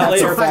check this out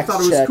later. I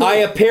thought it was cool. I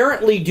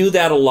apparently do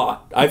that a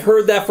lot. I've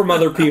heard that from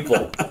other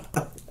people.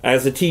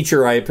 As a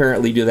teacher, I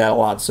apparently do that a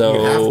lot. So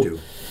you have to.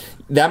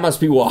 That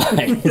must be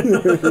why.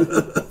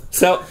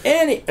 So,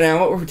 now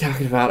what were we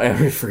talking about? I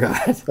already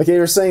forgot. Okay,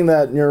 you're saying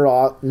that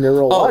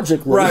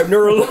neurologically. Oh, right,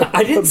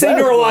 I didn't say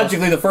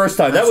neurologically the first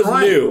time. That was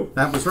new.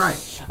 That was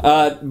right.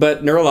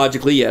 But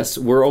neurologically, yes,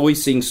 we're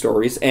always seeing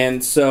stories.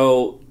 And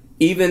so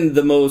even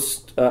the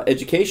most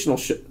educational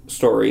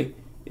story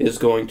is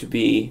going to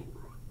be,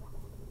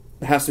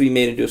 has to be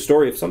made into a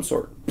story of some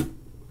sort.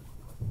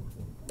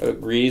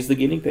 Agrees the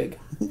guinea pig.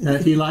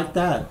 He liked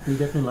that. He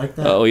definitely liked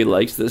that. Oh, he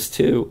likes this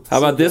too. How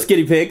about this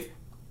guinea pig?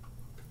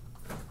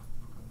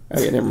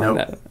 Okay, never mind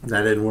that.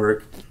 That didn't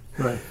work.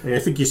 Right. I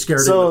think you scared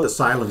him So- with the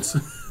silence.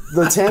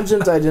 The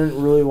tangent I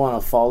didn't really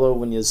want to follow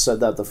when you said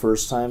that the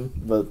first time,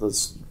 but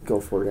let's go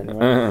for it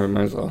anyway.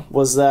 Might as well.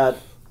 Was that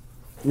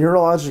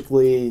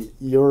neurologically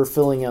you're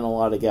filling in a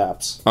lot of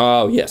gaps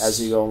Oh, yes.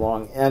 as you go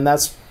along, and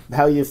that's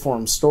how you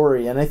form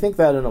story. And I think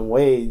that in a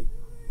way,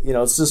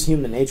 it's just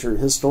human nature.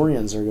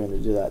 Historians are going to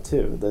do that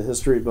too. The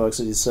history books,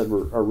 as you said,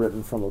 are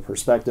written from a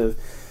perspective,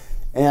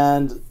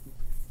 and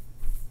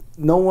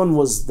no one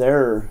was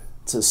there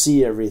to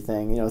see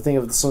everything. Think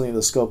of something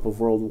the scope of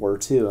World War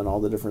II and all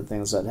the different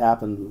things that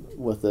happened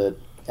with it,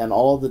 and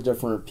all the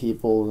different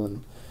people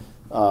and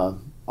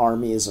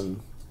armies and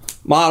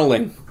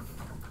Modeling.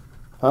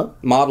 huh?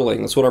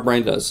 Modeling. That's what our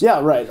brain does.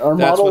 Yeah, right. Our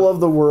That's model what- of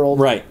the world,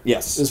 Right,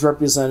 yes. is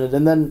represented,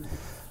 and then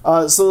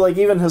so like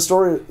even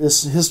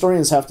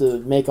historians have to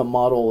make a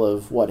model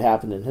of what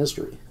happened in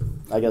history.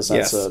 I guess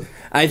that's Yes.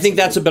 I think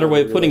that's a better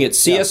way of putting it.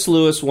 C.S.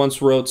 Lewis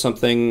once wrote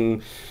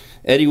something.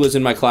 Eddie was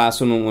in my class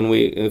when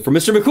we for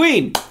Mr.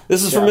 McQueen.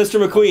 This is from Yeah.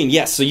 Mr. McQueen.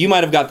 Yes, so you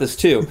might have got this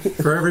too.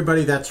 For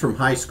everybody, that's from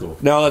high school.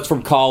 No, that's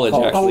from college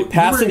actually. Oh, you were in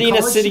Pasadena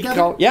college City together?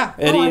 College. Yeah,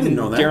 Eddie I didn't and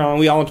know that. Darren,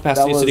 we all went to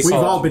Pasadena was- City We've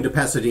College. all been to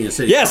Pasadena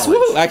City Yes, College.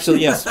 woo, actually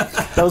yes.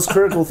 that was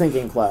critical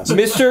thinking class.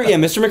 Mr.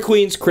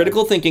 McQueen's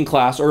critical thinking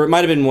class, or it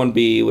might have been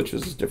 1B, which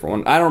was a different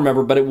one. I don't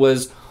remember, but it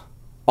was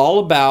all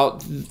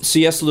about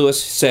C.S.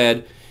 Lewis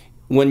said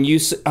when you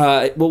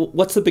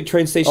what's the big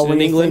train station when in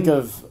you England?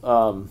 think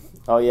of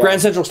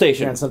Grand Central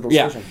Station. Grand Central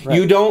yeah. Station, right.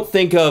 You don't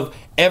think of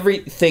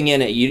everything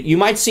in it. You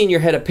might see in your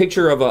head a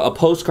picture of a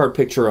postcard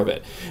picture of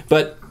it.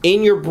 But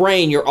in your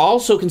brain, you're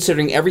also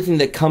considering everything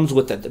that comes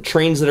with it. The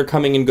trains that are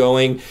coming and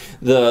going,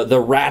 the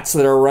rats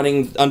that are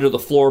running under the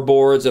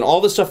floorboards, and all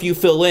the stuff you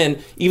fill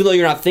in, even though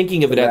you're not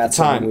thinking of it at rats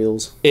the on the time.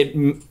 wheels.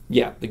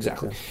 Yeah,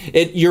 exactly.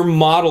 You're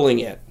modeling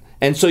it.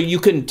 And so you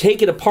can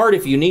take it apart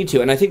if you need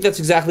to. And I think that's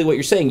exactly what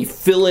you're saying. You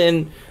fill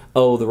in,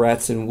 the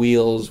rats and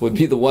wheels would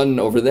be the one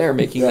over there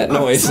making that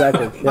noise.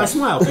 Exactly. I Yeah.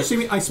 smiled. You see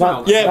me? I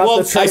smiled. Yeah, Not well,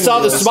 the train I saw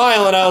the wheels.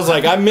 smile and I was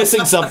like, I'm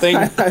missing something,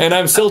 and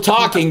I'm still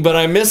talking, but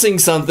I'm missing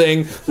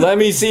something. Let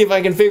me see if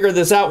I can figure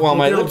this out while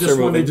my Daryl lips are just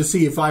moving. wanted to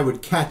see if I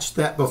would catch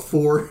that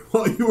before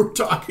while you were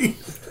talking.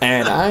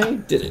 And I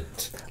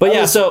didn't. But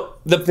yeah, was so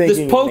this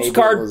thinking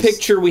postcard maybe it was-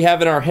 picture we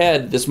have in our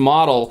head, this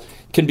model,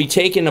 can be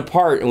taken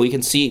apart, and we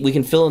can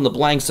fill in the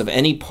blanks of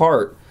any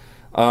part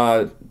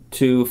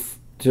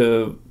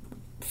to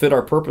fit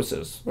our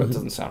purposes. That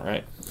doesn't sound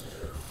right.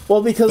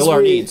 Well, because Fill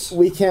our needs.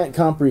 we can't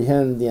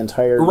comprehend the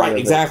entire Right,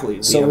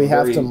 exactly. So We we have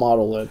have very- to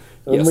model it.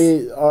 And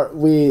Yes.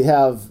 we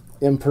have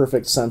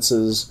imperfect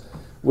senses.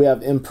 We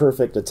have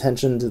imperfect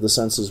attention to the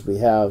senses we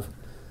have.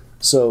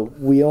 So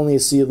we only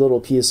see little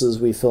pieces.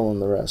 We fill in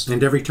the rest.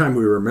 And every time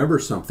we remember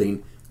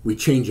something, we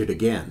change it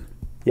again.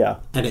 Yeah,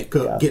 And it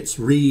Yeah. gets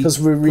because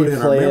we put in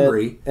our replay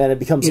memory. it, and it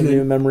becomes a in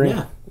new memory.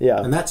 Yeah.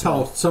 Yeah. And that's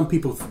how some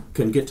people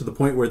can get to the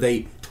point where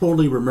they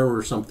totally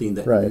remember something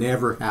that Right.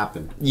 never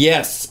happened.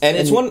 Yes, and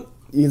it's And one...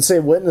 You can say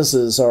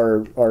witnesses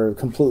are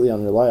completely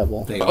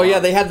unreliable. Oh yeah,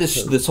 they had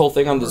this whole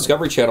thing on the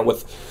Discovery Channel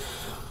with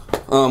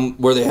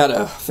where they had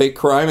a fake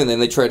crime and then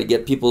they tried to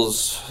get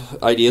people's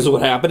ideas of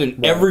what happened,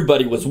 and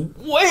everybody was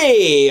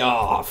way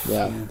off.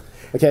 Yeah.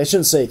 Okay, I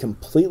shouldn't say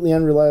completely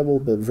unreliable,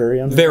 but very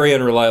unreliable. Very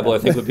unreliable, I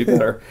think would be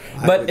better.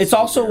 But would it's say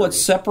also what very.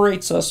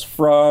 separates us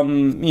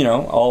from,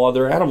 all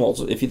other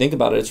animals. If you think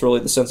about it, it's really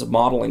the sense of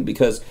modeling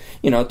because,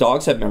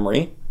 dogs have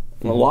memory.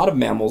 A lot of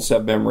mammals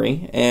have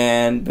memory,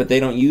 but they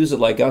don't use it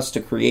like us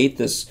to create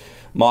this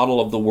model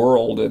of the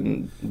world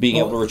and being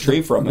able to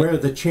retrieve from Where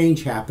it. the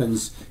change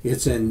happens,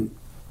 it's in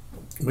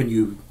when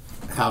you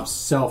have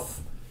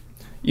self.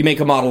 You make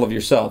a model of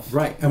yourself.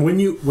 Right. And when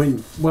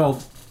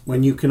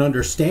you can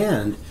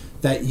understand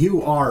that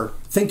you are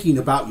thinking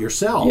about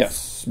yourself.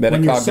 Yes,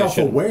 When you're metacognition.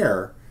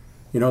 self-aware,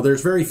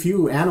 there's very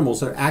few animals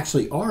that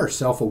actually are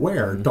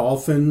self-aware. Mm-hmm.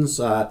 Dolphins,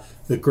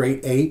 the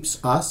great apes,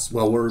 us.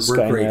 Well, we're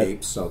great Skynet.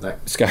 apes, so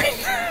that. Sky.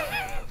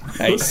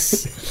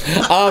 Nice.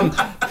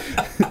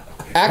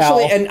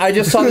 Actually, and I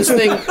just saw this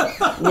thing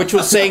which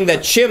was saying that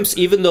chimps,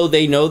 even though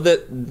they know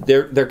that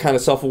they're kind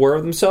of self-aware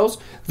of themselves,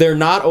 they're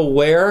not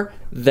aware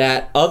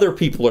that other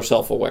people are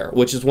self-aware,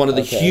 which is one of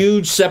the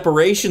huge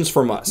separations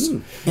from us.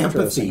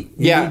 Empathy.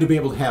 You need to be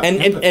able to have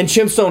empathy. And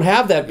chimps don't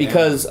have that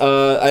because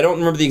I don't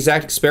remember the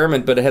exact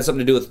experiment, but it has something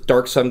to do with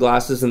dark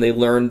sunglasses, and they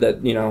learned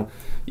that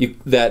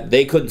that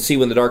they couldn't see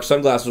when the dark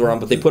sunglasses were on,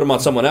 but they put them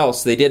on someone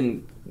else. They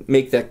didn't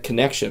make that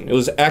connection. It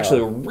was actually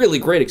a really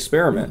great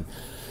experiment.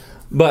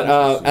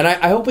 But and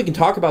I hope we can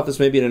talk about this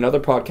maybe in another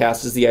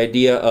podcast. Is the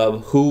idea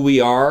of who we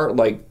are,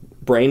 like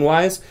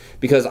brain-wise,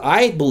 because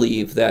I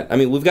believe that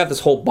we've got this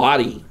whole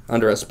body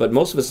under us, but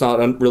most of it's not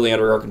really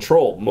under our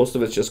control. Most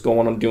of it's just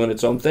going on doing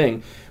its own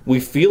thing. We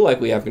feel like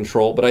we have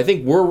control, but I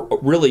think we're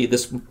really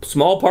this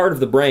small part of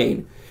the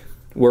brain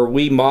where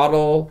we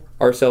model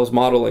ourselves,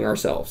 modeling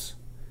ourselves,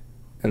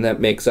 and that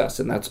makes us,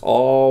 and that's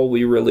all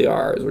we really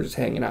are. Is we're just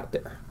hanging out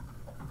there.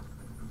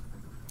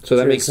 So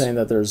that You're makes saying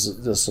that there's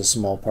just a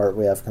small part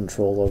we have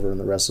control over, and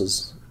the rest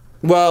is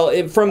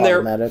Well, from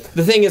automatic. there,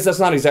 the thing is that's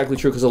not exactly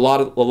true because a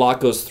lot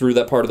goes through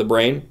that part of the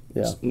brain.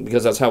 Yeah.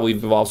 Because that's how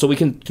we've evolved. So we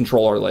can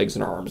control our legs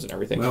and our arms and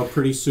everything. Well,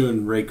 pretty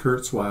soon Ray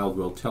Kurzweil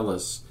will tell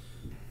us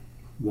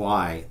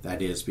why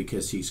that is,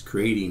 because he's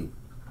creating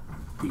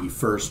the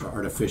first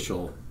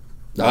artificial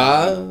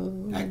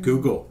at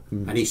Google,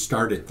 and he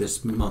started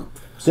this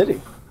month. Did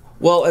he?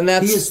 Well, and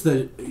that's He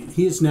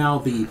is now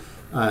the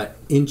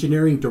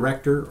engineering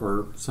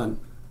director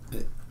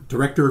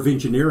director of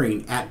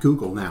engineering at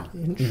Google now.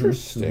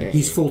 interesting.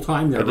 He's full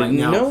time there right didn't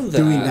now, know that.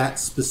 doing that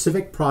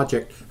specific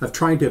project of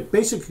trying to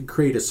basically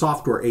create a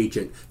software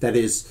agent that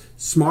is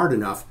smart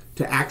enough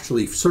to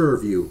actually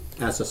serve you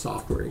as a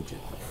software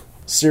agent.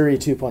 Siri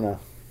 2.0.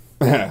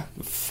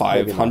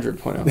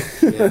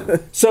 500.0. Yeah.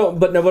 So,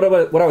 but no,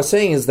 what I was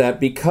saying is that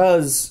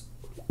because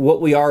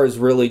what we are is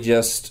really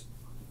just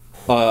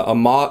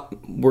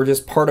we're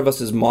just part of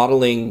us is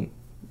modeling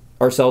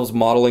ourselves,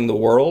 modeling the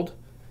world.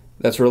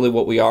 That's really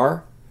what we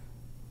are.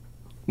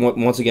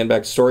 Once again,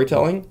 back to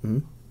storytelling. Mm-hmm.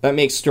 That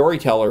makes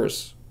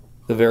storytellers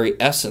the very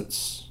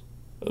essence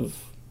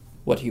of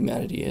what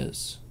humanity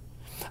is.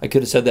 I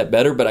could have said that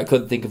better, but I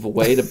couldn't think of a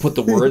way to put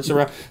the words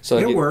around. So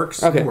It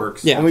works. Okay. It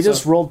works. Yeah, And we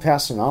just rolled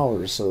past an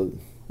hour, so...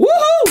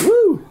 Woohoo!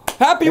 Woo!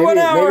 Happy 1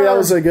 hour! Maybe that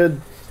was a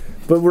good...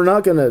 But we're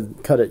not going to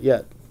cut it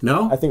yet.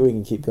 No? I think we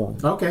can keep going.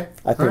 Okay.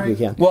 I think we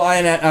can. Well,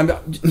 I'm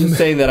just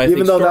saying that I Even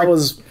think though that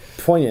was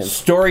poignant.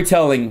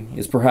 storytelling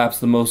is perhaps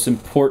the most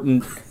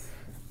important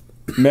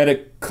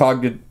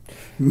metacognitive.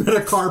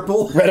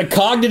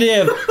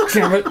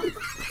 Damn it.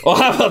 Well,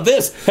 how about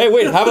this? Hey,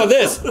 wait, how about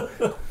this?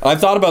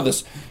 I've thought about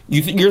this.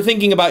 You're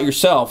thinking about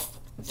yourself.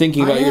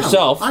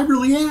 I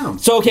really am.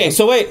 So, okay,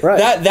 so wait.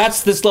 Right.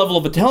 That's this level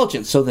of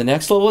intelligence. So the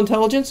next level of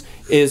intelligence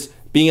is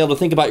being able to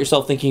think about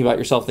yourself, thinking about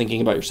yourself, thinking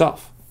about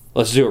yourself.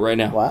 Let's do it right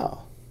now.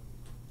 Wow.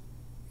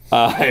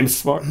 I'm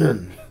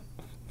smarter.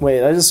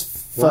 Wait, I just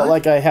felt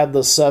like I had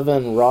the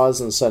 7 raws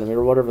inside of me,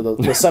 or whatever,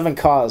 the 7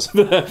 cause.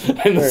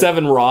 And the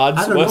 7 rods.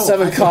 I don't know.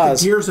 7 I think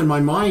cause. the gears in my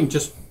mind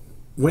just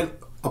went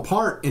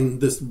apart, and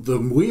the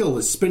wheel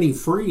is spinning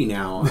free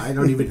now. I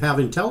don't even have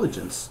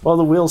intelligence. Well,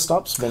 the wheel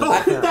stopped spinning.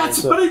 apparently,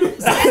 That's so- what it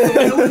is. That's the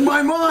wheel in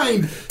my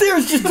mind.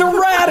 There's just a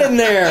rat in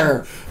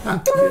there.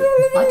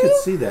 I could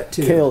see that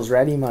too. Kale's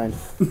ratty mind.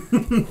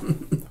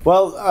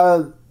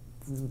 Well,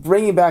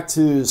 bringing back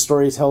to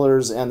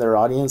storytellers and their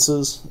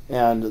audiences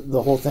and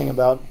the whole thing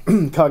about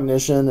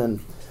cognition,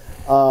 and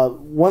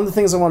one of the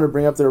things I wanted to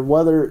bring up there,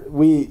 whether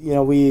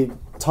we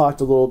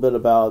talked a little bit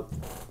about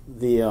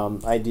the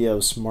idea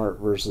of smart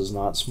versus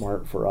not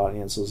smart for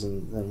audiences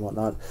and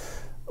whatnot.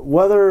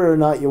 Whether or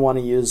not you want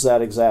to use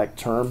that exact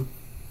term,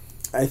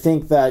 I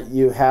think that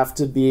you have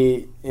to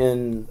be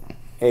in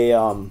a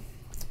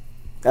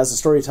as a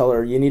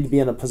storyteller, you need to be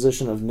in a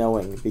position of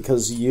knowing,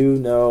 because you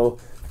know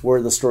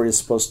where the story is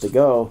supposed to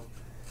go,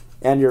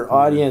 and your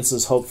audience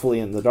is hopefully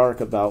in the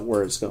dark about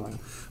where it's going.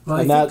 Well,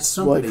 and that's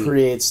what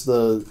creates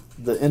the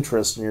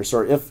interest in your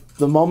story. If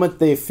the moment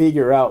they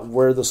figure out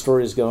where the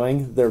story is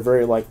going, they're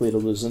very likely to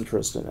lose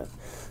interest in it.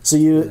 So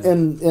you,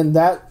 in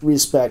that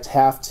respect,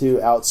 have to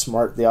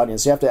outsmart the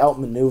audience. You have to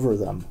outmaneuver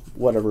them,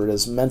 whatever it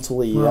is,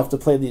 mentally. You have to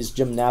play these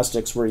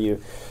gymnastics where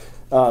you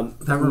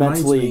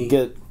mentally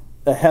get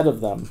ahead of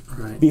them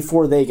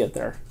before they get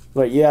there.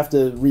 Right? You have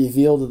to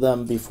reveal to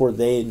them before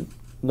they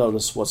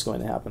notice what's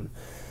going to happen.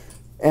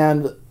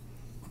 And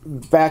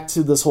back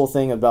to this whole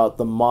thing about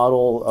the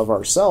model of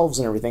ourselves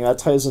and everything, that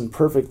ties in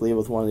perfectly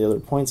with one of the other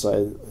points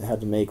I had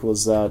to make,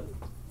 was that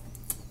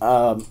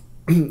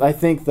I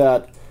think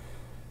that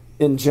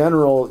in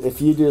general,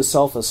 if you do a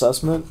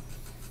self-assessment,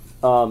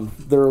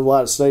 there are a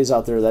lot of studies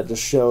out there that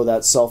just show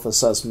that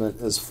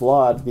self-assessment is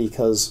flawed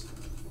because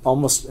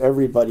almost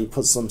everybody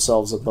puts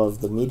themselves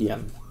above the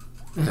median.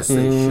 Yes,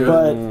 they should.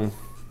 But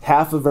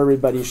half of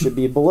everybody should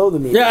be below the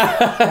median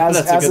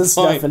as its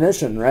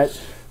definition, right?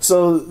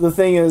 So the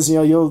thing is,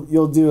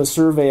 you'll do a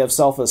survey of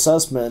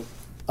self-assessment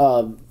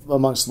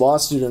amongst law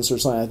students or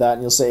something like that,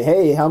 and you'll say,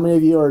 hey, how many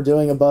of you are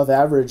doing above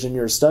average in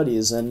your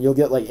studies? And you'll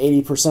get like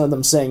 80% of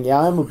them saying, yeah,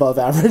 I'm above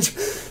average.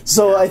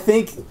 So I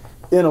think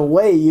in a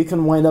way you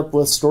can wind up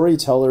with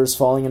storytellers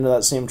falling into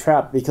that same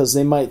trap, because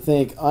they might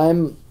think,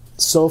 I'm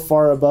so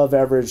far above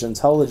average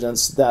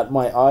intelligence that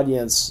my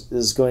audience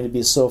is going to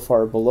be so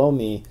far below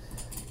me,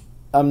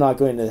 I'm not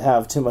going to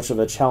have too much of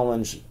a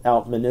challenge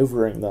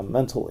outmaneuvering them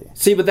mentally.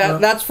 See, but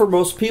that's for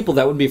most people.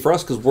 That would be for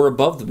us because we're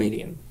above the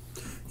median.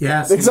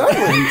 Yes,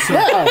 exactly. So,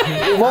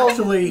 yeah. Well,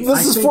 actually,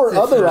 this is for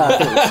other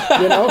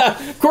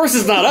authors, Of course,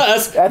 it's not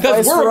us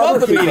because we're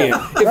above the median.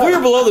 If we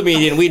were below the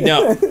median, we'd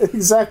know.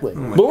 Exactly.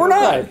 But we're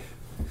not.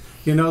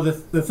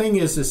 The thing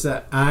is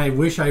that I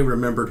wish I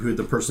remembered who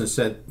the person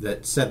said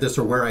this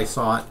or where I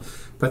saw it,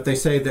 but they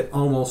say that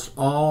almost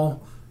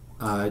all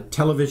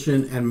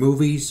television and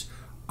movies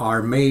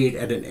are made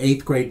at an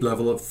 8th grade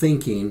level of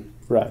thinking,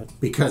 right?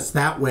 Because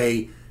that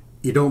way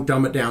you don't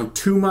dumb it down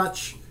too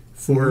much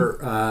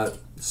for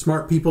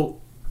smart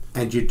people,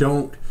 and you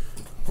don't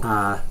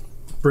but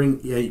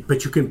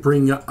you can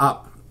bring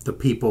up the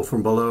people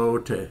from below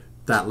to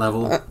that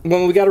level.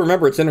 Well, we got to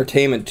remember it's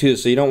entertainment too,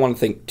 so you don't want to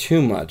think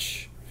too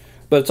much.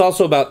 but it's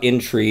also about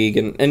intrigue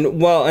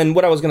and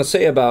what I was going to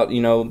say about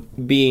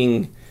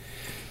being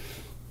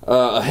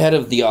ahead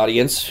of the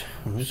audience.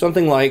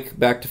 Something like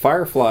Back to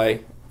Firefly,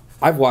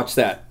 I've watched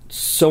that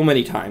so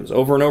many times,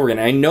 over and over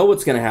again. I know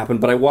what's going to happen,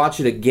 but I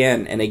watch it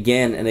again and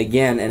again and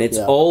again, and it's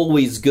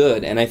always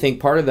good. And I think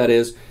part of that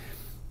is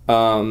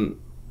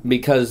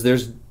because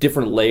there's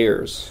different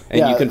layers,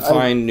 and you can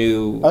find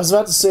new... I was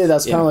about to say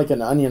that's kind of like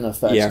an onion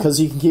effect, because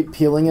you can keep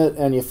peeling it,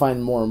 and you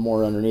find more and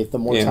more underneath the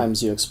more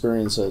times you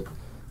experience it.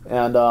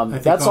 And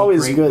that's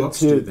always good,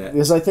 too,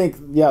 because I think,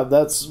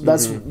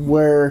 that's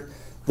where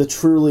the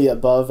truly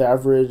above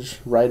average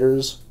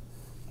writers,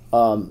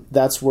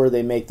 that's where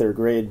they make their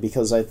grade,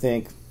 because I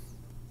think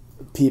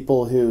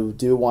people who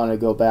do want to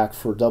go back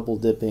for double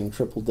dipping,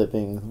 triple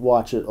dipping,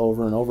 watch it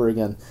over and over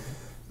again,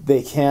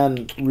 they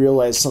can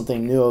realize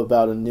something new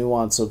about a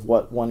nuance of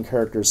what one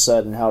character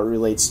said and how it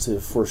relates to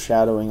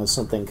foreshadowing of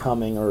something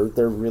coming or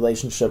their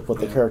relationship with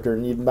the character,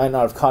 and you might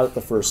not have caught it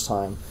the first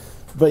time,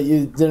 but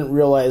you didn't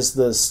realize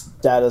the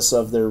status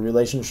of their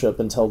relationship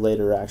until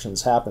later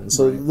actions happen.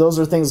 So those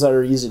are things that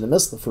are easy to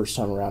miss the first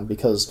time around,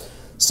 because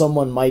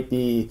someone might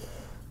be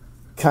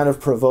kind of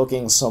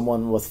provoking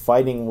someone with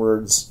fighting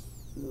words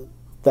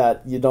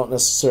that you don't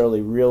necessarily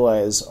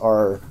realize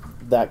are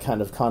that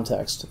kind of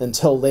context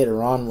until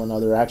later on when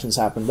other actions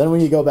happen. Then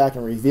when you go back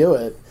and review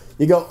it,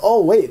 you go,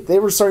 oh wait, they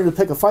were starting to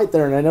pick a fight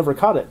there and I never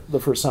caught it the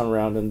first time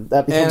around, and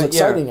that becomes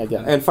exciting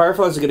again. And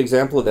Firefly is a good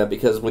example of that,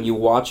 because when you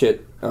watch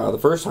it the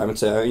first time,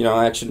 it's a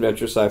action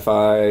adventure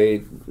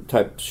sci-fi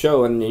type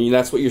show, and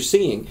that's what you're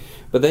seeing.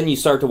 But then you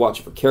start to watch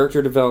it for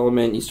character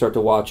development, you start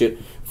to watch it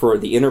for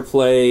the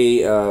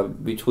interplay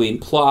between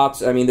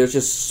plots. I mean, there's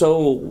just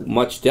so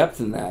much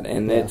depth in that,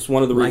 and it's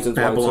one of the reasons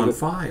why Babylon it's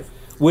so good. 5.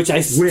 Which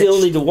I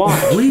still need to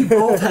watch. We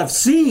both have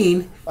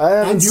seen, I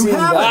haven't seen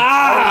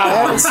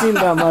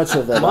that much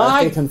of it.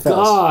 I have to confess.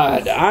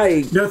 God,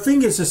 The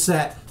thing is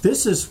that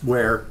this is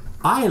where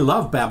I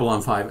love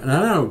Babylon 5, and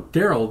I know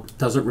Daryl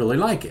doesn't really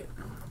like it.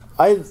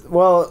 I've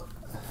watched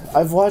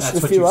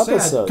a few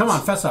episodes. Said. Come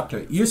on, fess up to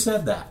it. You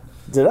said that.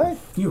 Did I?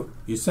 You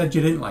said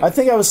you didn't like it. I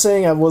think I was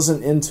saying I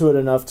wasn't into it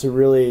enough to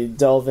really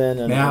delve in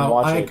and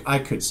watch it. I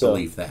could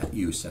believe that.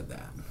 You said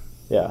that.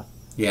 Yeah.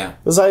 Yeah.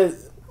 Because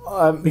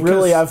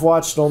I've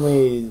watched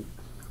only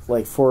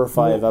like 4 or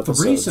 5 episodes.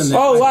 The reason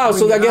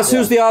so I guess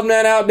who's the odd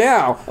man out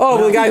now?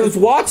 The guy who's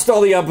watched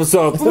all the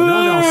episodes.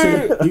 No,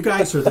 see, you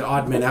guys are the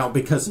odd man out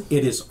because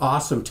it is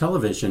awesome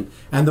television.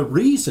 And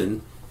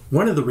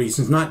one of the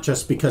reasons, not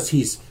just because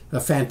he's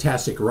a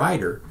fantastic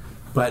writer,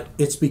 but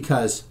it's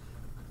because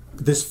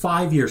this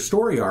 5-year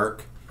story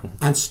arc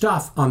and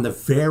stuff on the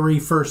very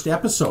first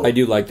episode. I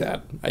do like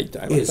that. I like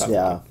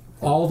that.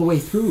 All the way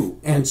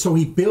through. And so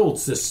he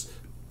builds this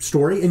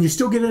story, and you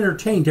still get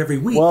entertained every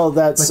week. Well,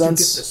 it's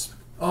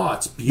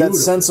beautiful. That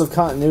sense of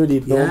continuity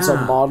builds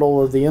a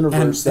model of the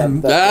universe.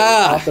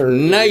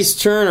 Nice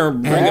turner.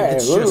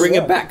 Bring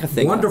it back. I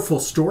think wonderful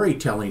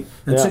storytelling.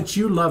 And since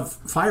you love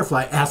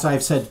Firefly, as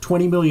I've said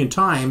 20 million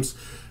times,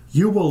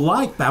 you will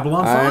like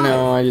Babylon 5. I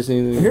know. I just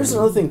need. Here's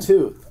another thing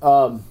too.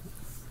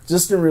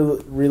 Just in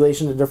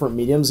relation to different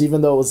mediums,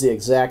 even though it was the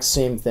exact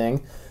same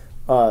thing,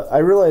 I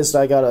realized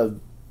I got a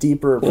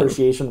deeper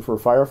appreciation for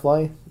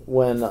Firefly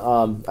when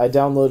I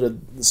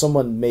downloaded.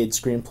 Someone made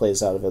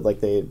screenplays out of it, like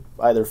they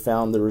either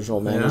found the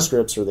original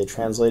manuscripts or they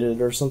translated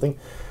it or something.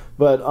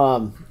 But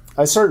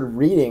I started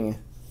reading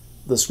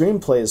the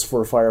screenplays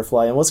for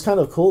Firefly, and what's kind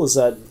of cool is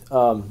that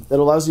it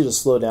allows you to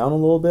slow down a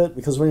little bit,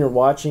 because when you're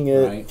watching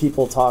it,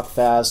 people talk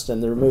fast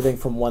and they're moving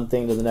from one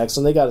thing to the next,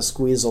 and they got to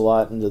squeeze a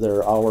lot into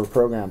their hour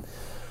program.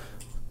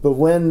 But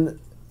when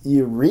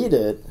you read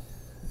it,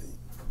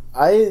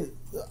 I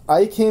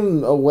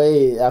came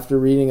away after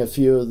reading a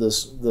few of the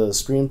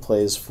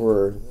screenplays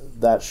for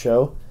that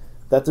show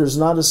that there's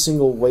not a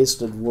single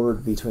wasted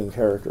word between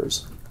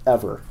characters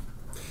ever.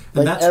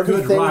 And like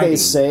everything they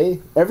say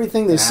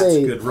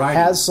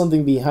has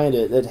something behind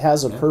it. It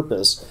has a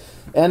purpose.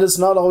 And it's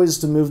not always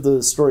to move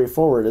the story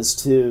forward. It's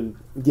to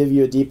give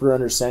you a deeper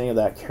understanding of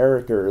that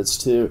character. It's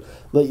to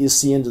let you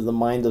see into the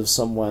mind of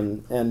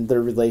someone and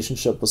their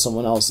relationship with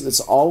someone else.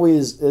 It's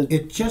always...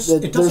 It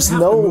doesn't have to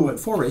move it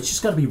forward. It's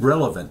just got to be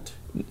relevant.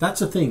 That's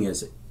the thing,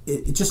 is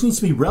it just needs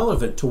to be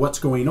relevant to what's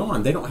going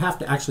on. They don't have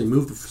to actually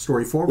move the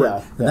story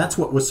forward. And that's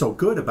what was so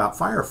good about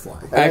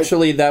Firefly.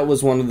 Actually, that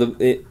was one of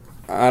the...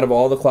 out of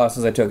all the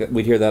classes I took,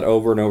 we'd hear that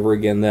over and over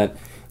again, that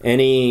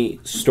any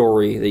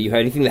story that you have,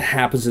 anything that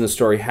happens in the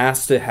story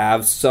has to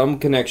have some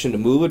connection to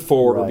move it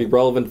forward or be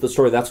relevant to the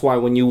story. That's why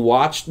when you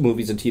watch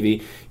movies and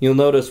TV, you'll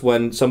notice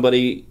when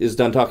somebody is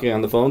done talking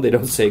on the phone, they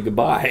don't say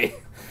goodbye.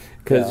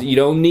 Because you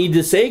don't need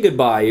to say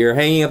goodbye. You're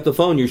hanging up the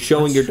phone. You're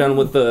showing you're done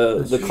with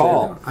the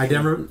call. I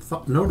never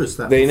noticed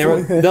that.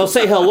 They'll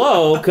say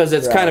hello because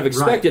it's kind of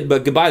expected,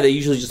 but goodbye, they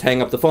usually just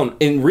hang up the phone.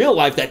 In real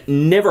life, that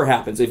never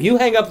happens. If you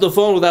hang up the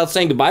phone without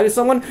saying goodbye to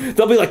someone,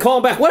 they'll be like, call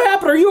them back. What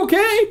happened? Are you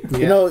okay?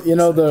 Yeah. You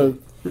know the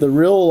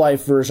real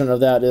life version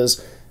of that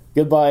is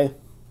goodbye.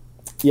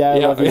 Yeah, I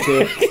love you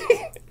too.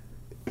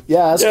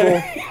 Yeah, that's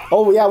cool.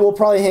 Oh yeah, we'll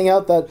probably hang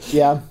out.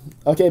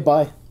 Okay,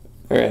 bye.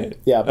 All right.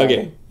 Yeah, bye.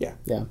 Okay. Yeah.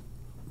 Yeah.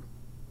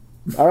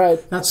 All right.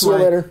 That's See you why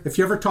later. if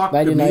you ever talk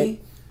Nighty to me,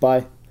 night.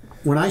 Bye.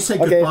 when I say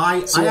Okay,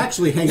 goodbye, see I ya.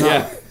 actually hang Yeah.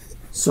 up.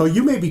 So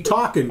you may be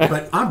talking,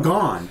 but I'm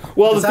gone.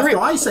 Well, Because the three- after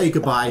I say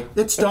goodbye,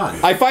 it's done.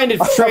 I find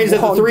it strange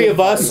that the long three of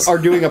goodbyes. us are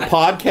doing a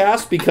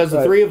podcast because the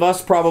Right. three of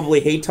us probably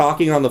hate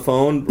talking on the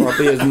phone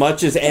roughly as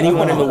much as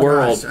anyone in the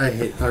world. Gosh, I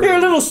hate. I Here, a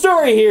really- little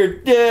story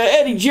here.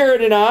 Eddie,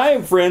 Jared, and I,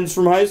 friends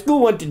from high school,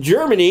 went to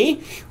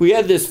Germany. We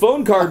had this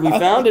phone card we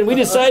found, and we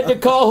decided to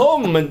call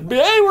home. And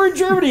hey, we're in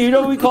Germany. You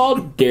know what we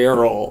called?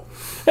 Daryl.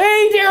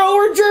 Hey, Daryl,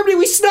 we're in Germany.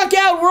 We snuck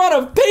out. We're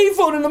on a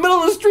payphone in the middle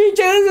of the street.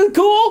 Isn't it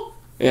cool?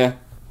 Yeah.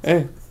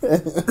 Hey.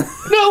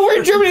 No, we're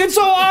in Germany. It's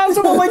so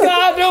awesome. Oh my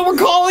God. No, we're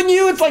calling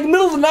you. It's like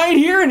middle of the night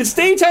here, and it's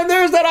daytime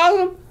there. Is that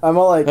awesome? I'm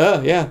all like,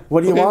 Yeah. what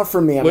do you Okay. want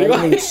from me? I'm What do you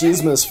editing want?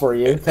 Cheesemas for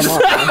you. Come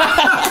on,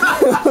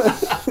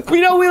 man. We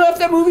know we left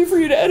that movie for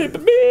you to edit,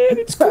 but man,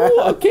 it's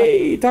cool.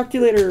 Okay, talk to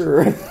you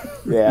later.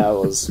 Yeah, it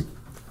was.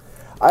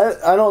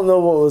 I don't know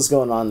what was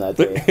going on that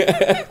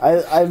day.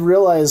 I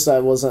realized I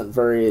wasn't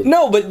very.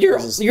 No, but you're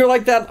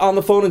like that on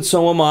the phone, and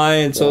so am I,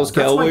 and so is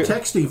That's Kel. why We're-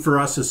 texting for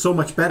us is so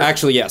much better.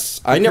 Actually,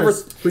 yes. I never.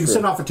 Because we can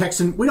send off a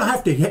text and we don't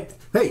have to hit.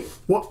 Hey,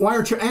 why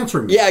aren't you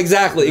answering me? Yeah,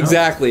 exactly,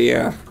 exactly.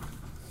 Yeah.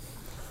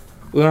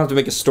 We don't have to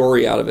make a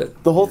story out of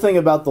it. The whole thing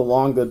about the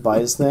long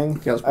goodbyes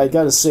thing, Yes. I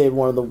gotta say,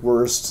 one of the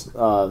worst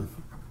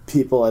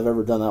people I've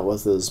ever done that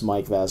with is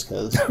Mike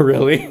Vasquez.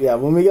 Really? Yeah,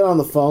 when we get on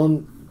the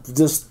phone,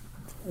 just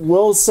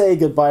we'll say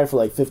goodbye for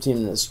like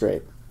 15 minutes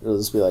straight. It'll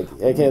just be like,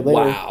 okay, later,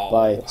 Wow.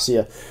 bye, see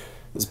ya.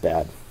 It's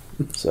bad.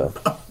 So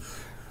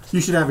You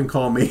should have him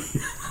call me.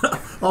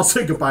 I'll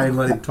say goodbye and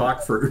let him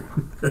talk for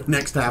the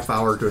next half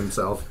hour to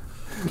himself.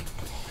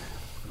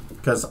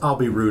 Because I'll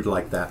be rude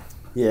like that.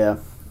 yeah,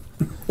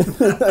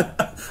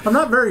 I'm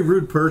not a very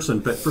rude person,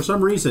 but for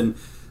some reason,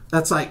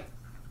 that's like,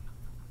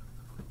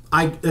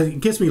 it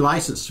gives me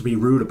license to be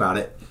rude about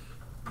it.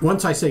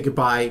 Once I say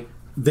goodbye,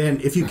 then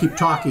if you keep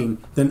talking,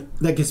 then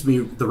that gives me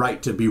the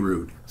right to be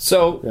rude.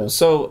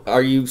 So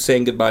are you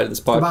saying goodbye to this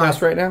podcast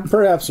Goodbye. right now?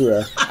 perhaps we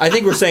are. I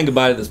think we're saying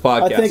goodbye to this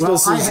podcast. I think- Well,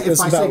 This is- if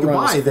it's I about say running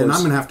goodbye, then sports.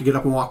 I'm going to have to get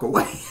up and walk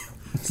away.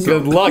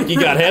 Good luck. You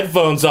got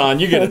headphones on.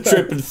 You're gonna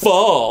trip and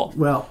fall.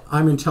 Well,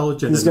 I'm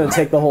intelligent He's gonna enough.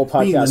 take the whole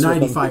Being the podcast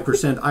with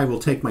him. 95%, I will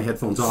take my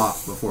headphones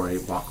off before I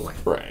walk away.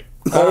 Right.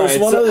 There's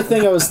one other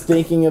thing I was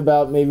thinking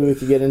about. Maybe we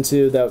could get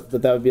into that,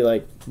 but that would be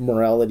like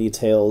morality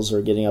tales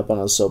or getting up on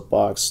a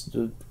soapbox.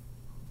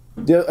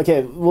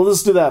 Okay, we'll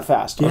just do that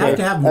fast. You okay? have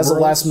to have as a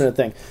morals last minute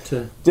thing.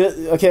 To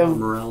Okay,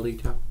 morality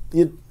tale.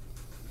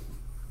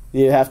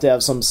 you have to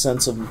have some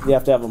sense of. You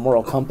have to have a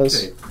moral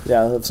compass. Okay.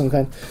 Yeah, of some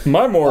kind.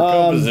 My moral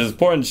compass is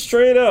pointing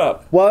straight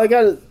up. Well, I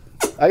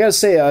gotta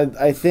say,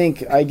 I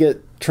think I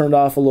get turned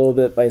off a little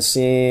bit by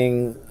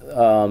seeing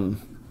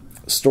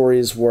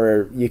stories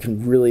where you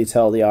can really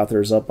tell the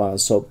author's up on a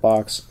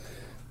soapbox,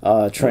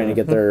 trying to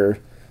get their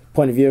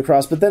point of view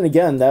across. But then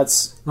again,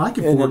 that's I like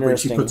it an forward when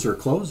she interesting. puts her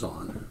clothes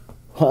on.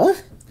 Huh?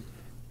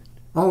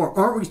 Oh,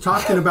 aren't we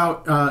talking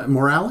about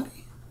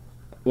morality?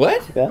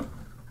 What? Yeah.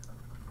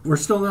 We're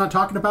still not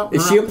talking about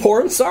Is morality? she a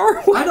porn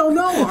star? I don't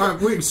know.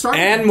 We're starting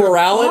And with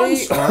morality?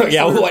 porn stars.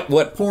 Yeah,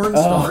 what? Porn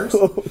stars.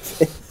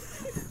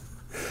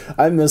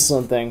 I missed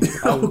something.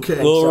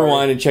 Okay. We'll sorry.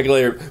 rewind and check it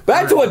later.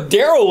 Back to what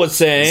Daryl was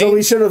saying. So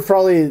we should have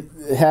probably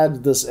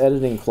had this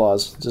editing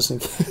clause just in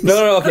case.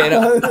 No, okay.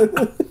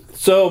 No.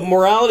 So,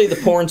 morality, the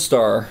porn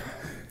star.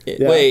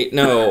 Wait,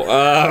 no.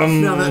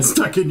 Now that's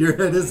stuck in your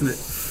head, isn't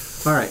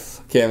it? All right.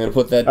 Okay, I'm going to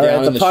put that All down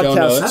right, in the the show podcast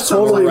notes.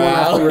 totally went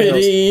off the rails.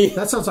 Morality.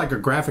 That sounds like a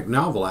graphic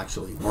novel,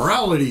 actually.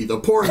 Morality, the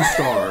porn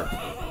star.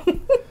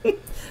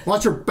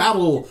 Watch her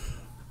battle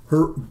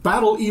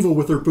evil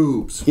with her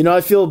boobs. You know,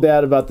 I feel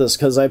bad about this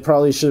because I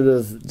probably should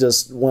have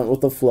just went with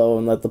the flow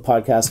and let the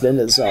podcast end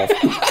itself.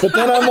 But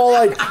then I'm all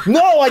like,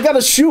 no, I got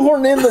to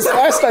shoehorn in this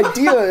last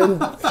idea and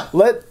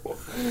let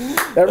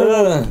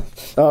everyone.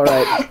 All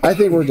right, I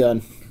think we're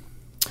done.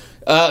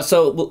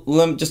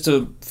 Just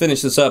to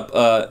finish this up,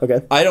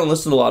 Okay. I don't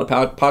listen to a lot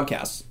of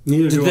podcasts.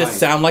 Neither Does do this I.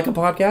 sound like a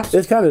podcast?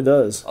 It kind of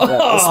does,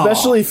 yeah.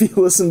 Especially if you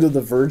listen to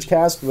the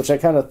Vergecast, which I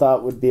kind of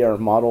thought would be our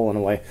model in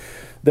a way.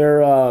 They're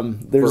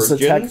there's a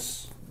tech.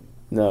 Virgins?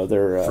 No,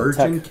 they're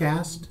Virgin tech,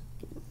 cast?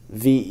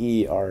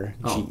 VERGE.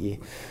 The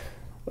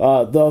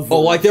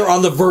Oh, like they're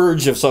on the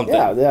verge of something.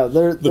 yeah,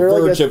 they're verge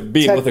like a of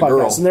being tech with a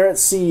girl. podcast, and they're at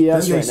CES Then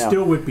they right now.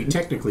 still would be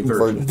technically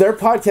virgin. Their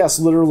podcast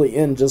literally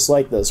end just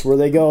like this, where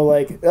they go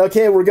like,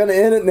 "Okay, we're gonna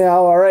end it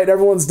now. All right,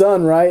 everyone's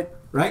done, right?"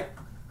 Right?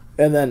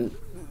 And then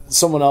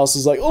someone else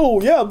is like,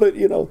 "Oh yeah, but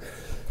you know."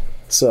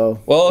 So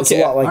Well, it's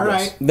okay. a lot like All this.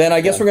 right. Then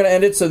I guess we're going to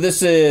end it. So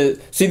this is...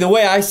 See, the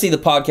way I see the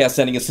podcast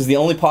ending is because the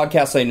only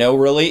podcast I know,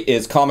 really,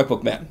 is Comic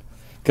Book Men.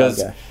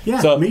 Because Okay.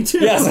 Yeah, me too.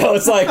 Yeah, so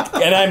it's like...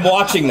 And I'm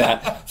watching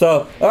that.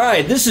 So, all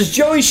right, this is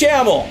Joey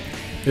Schammel.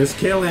 Is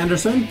Cale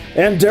Anderson?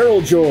 And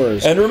Daryl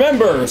Jors. And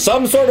remember,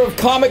 some sort of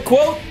comic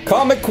quote.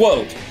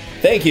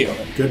 Thank you.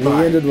 We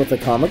Goodbye. ended with a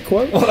comic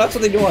quote. Well, that's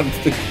what they do on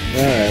the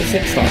All right.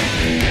 hit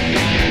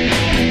song.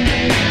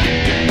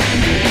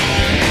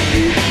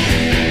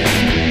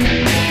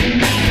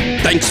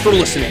 Thanks for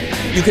listening.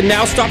 You can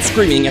now stop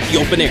screaming at the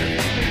open air.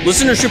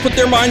 listeners should put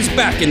their minds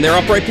back in their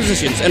upright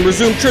positions and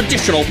resume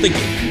traditional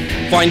thinking.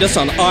 Find us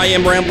on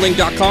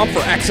IamRambling.com for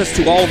access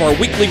to all of our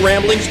weekly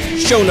ramblings,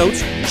 show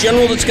notes,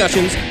 general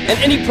discussions, and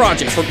any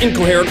projects from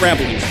Incoherent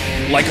Ramblings.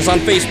 Like us on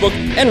Facebook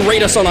and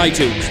rate us on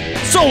iTunes.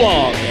 So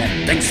long,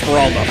 and thanks for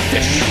all the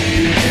fish.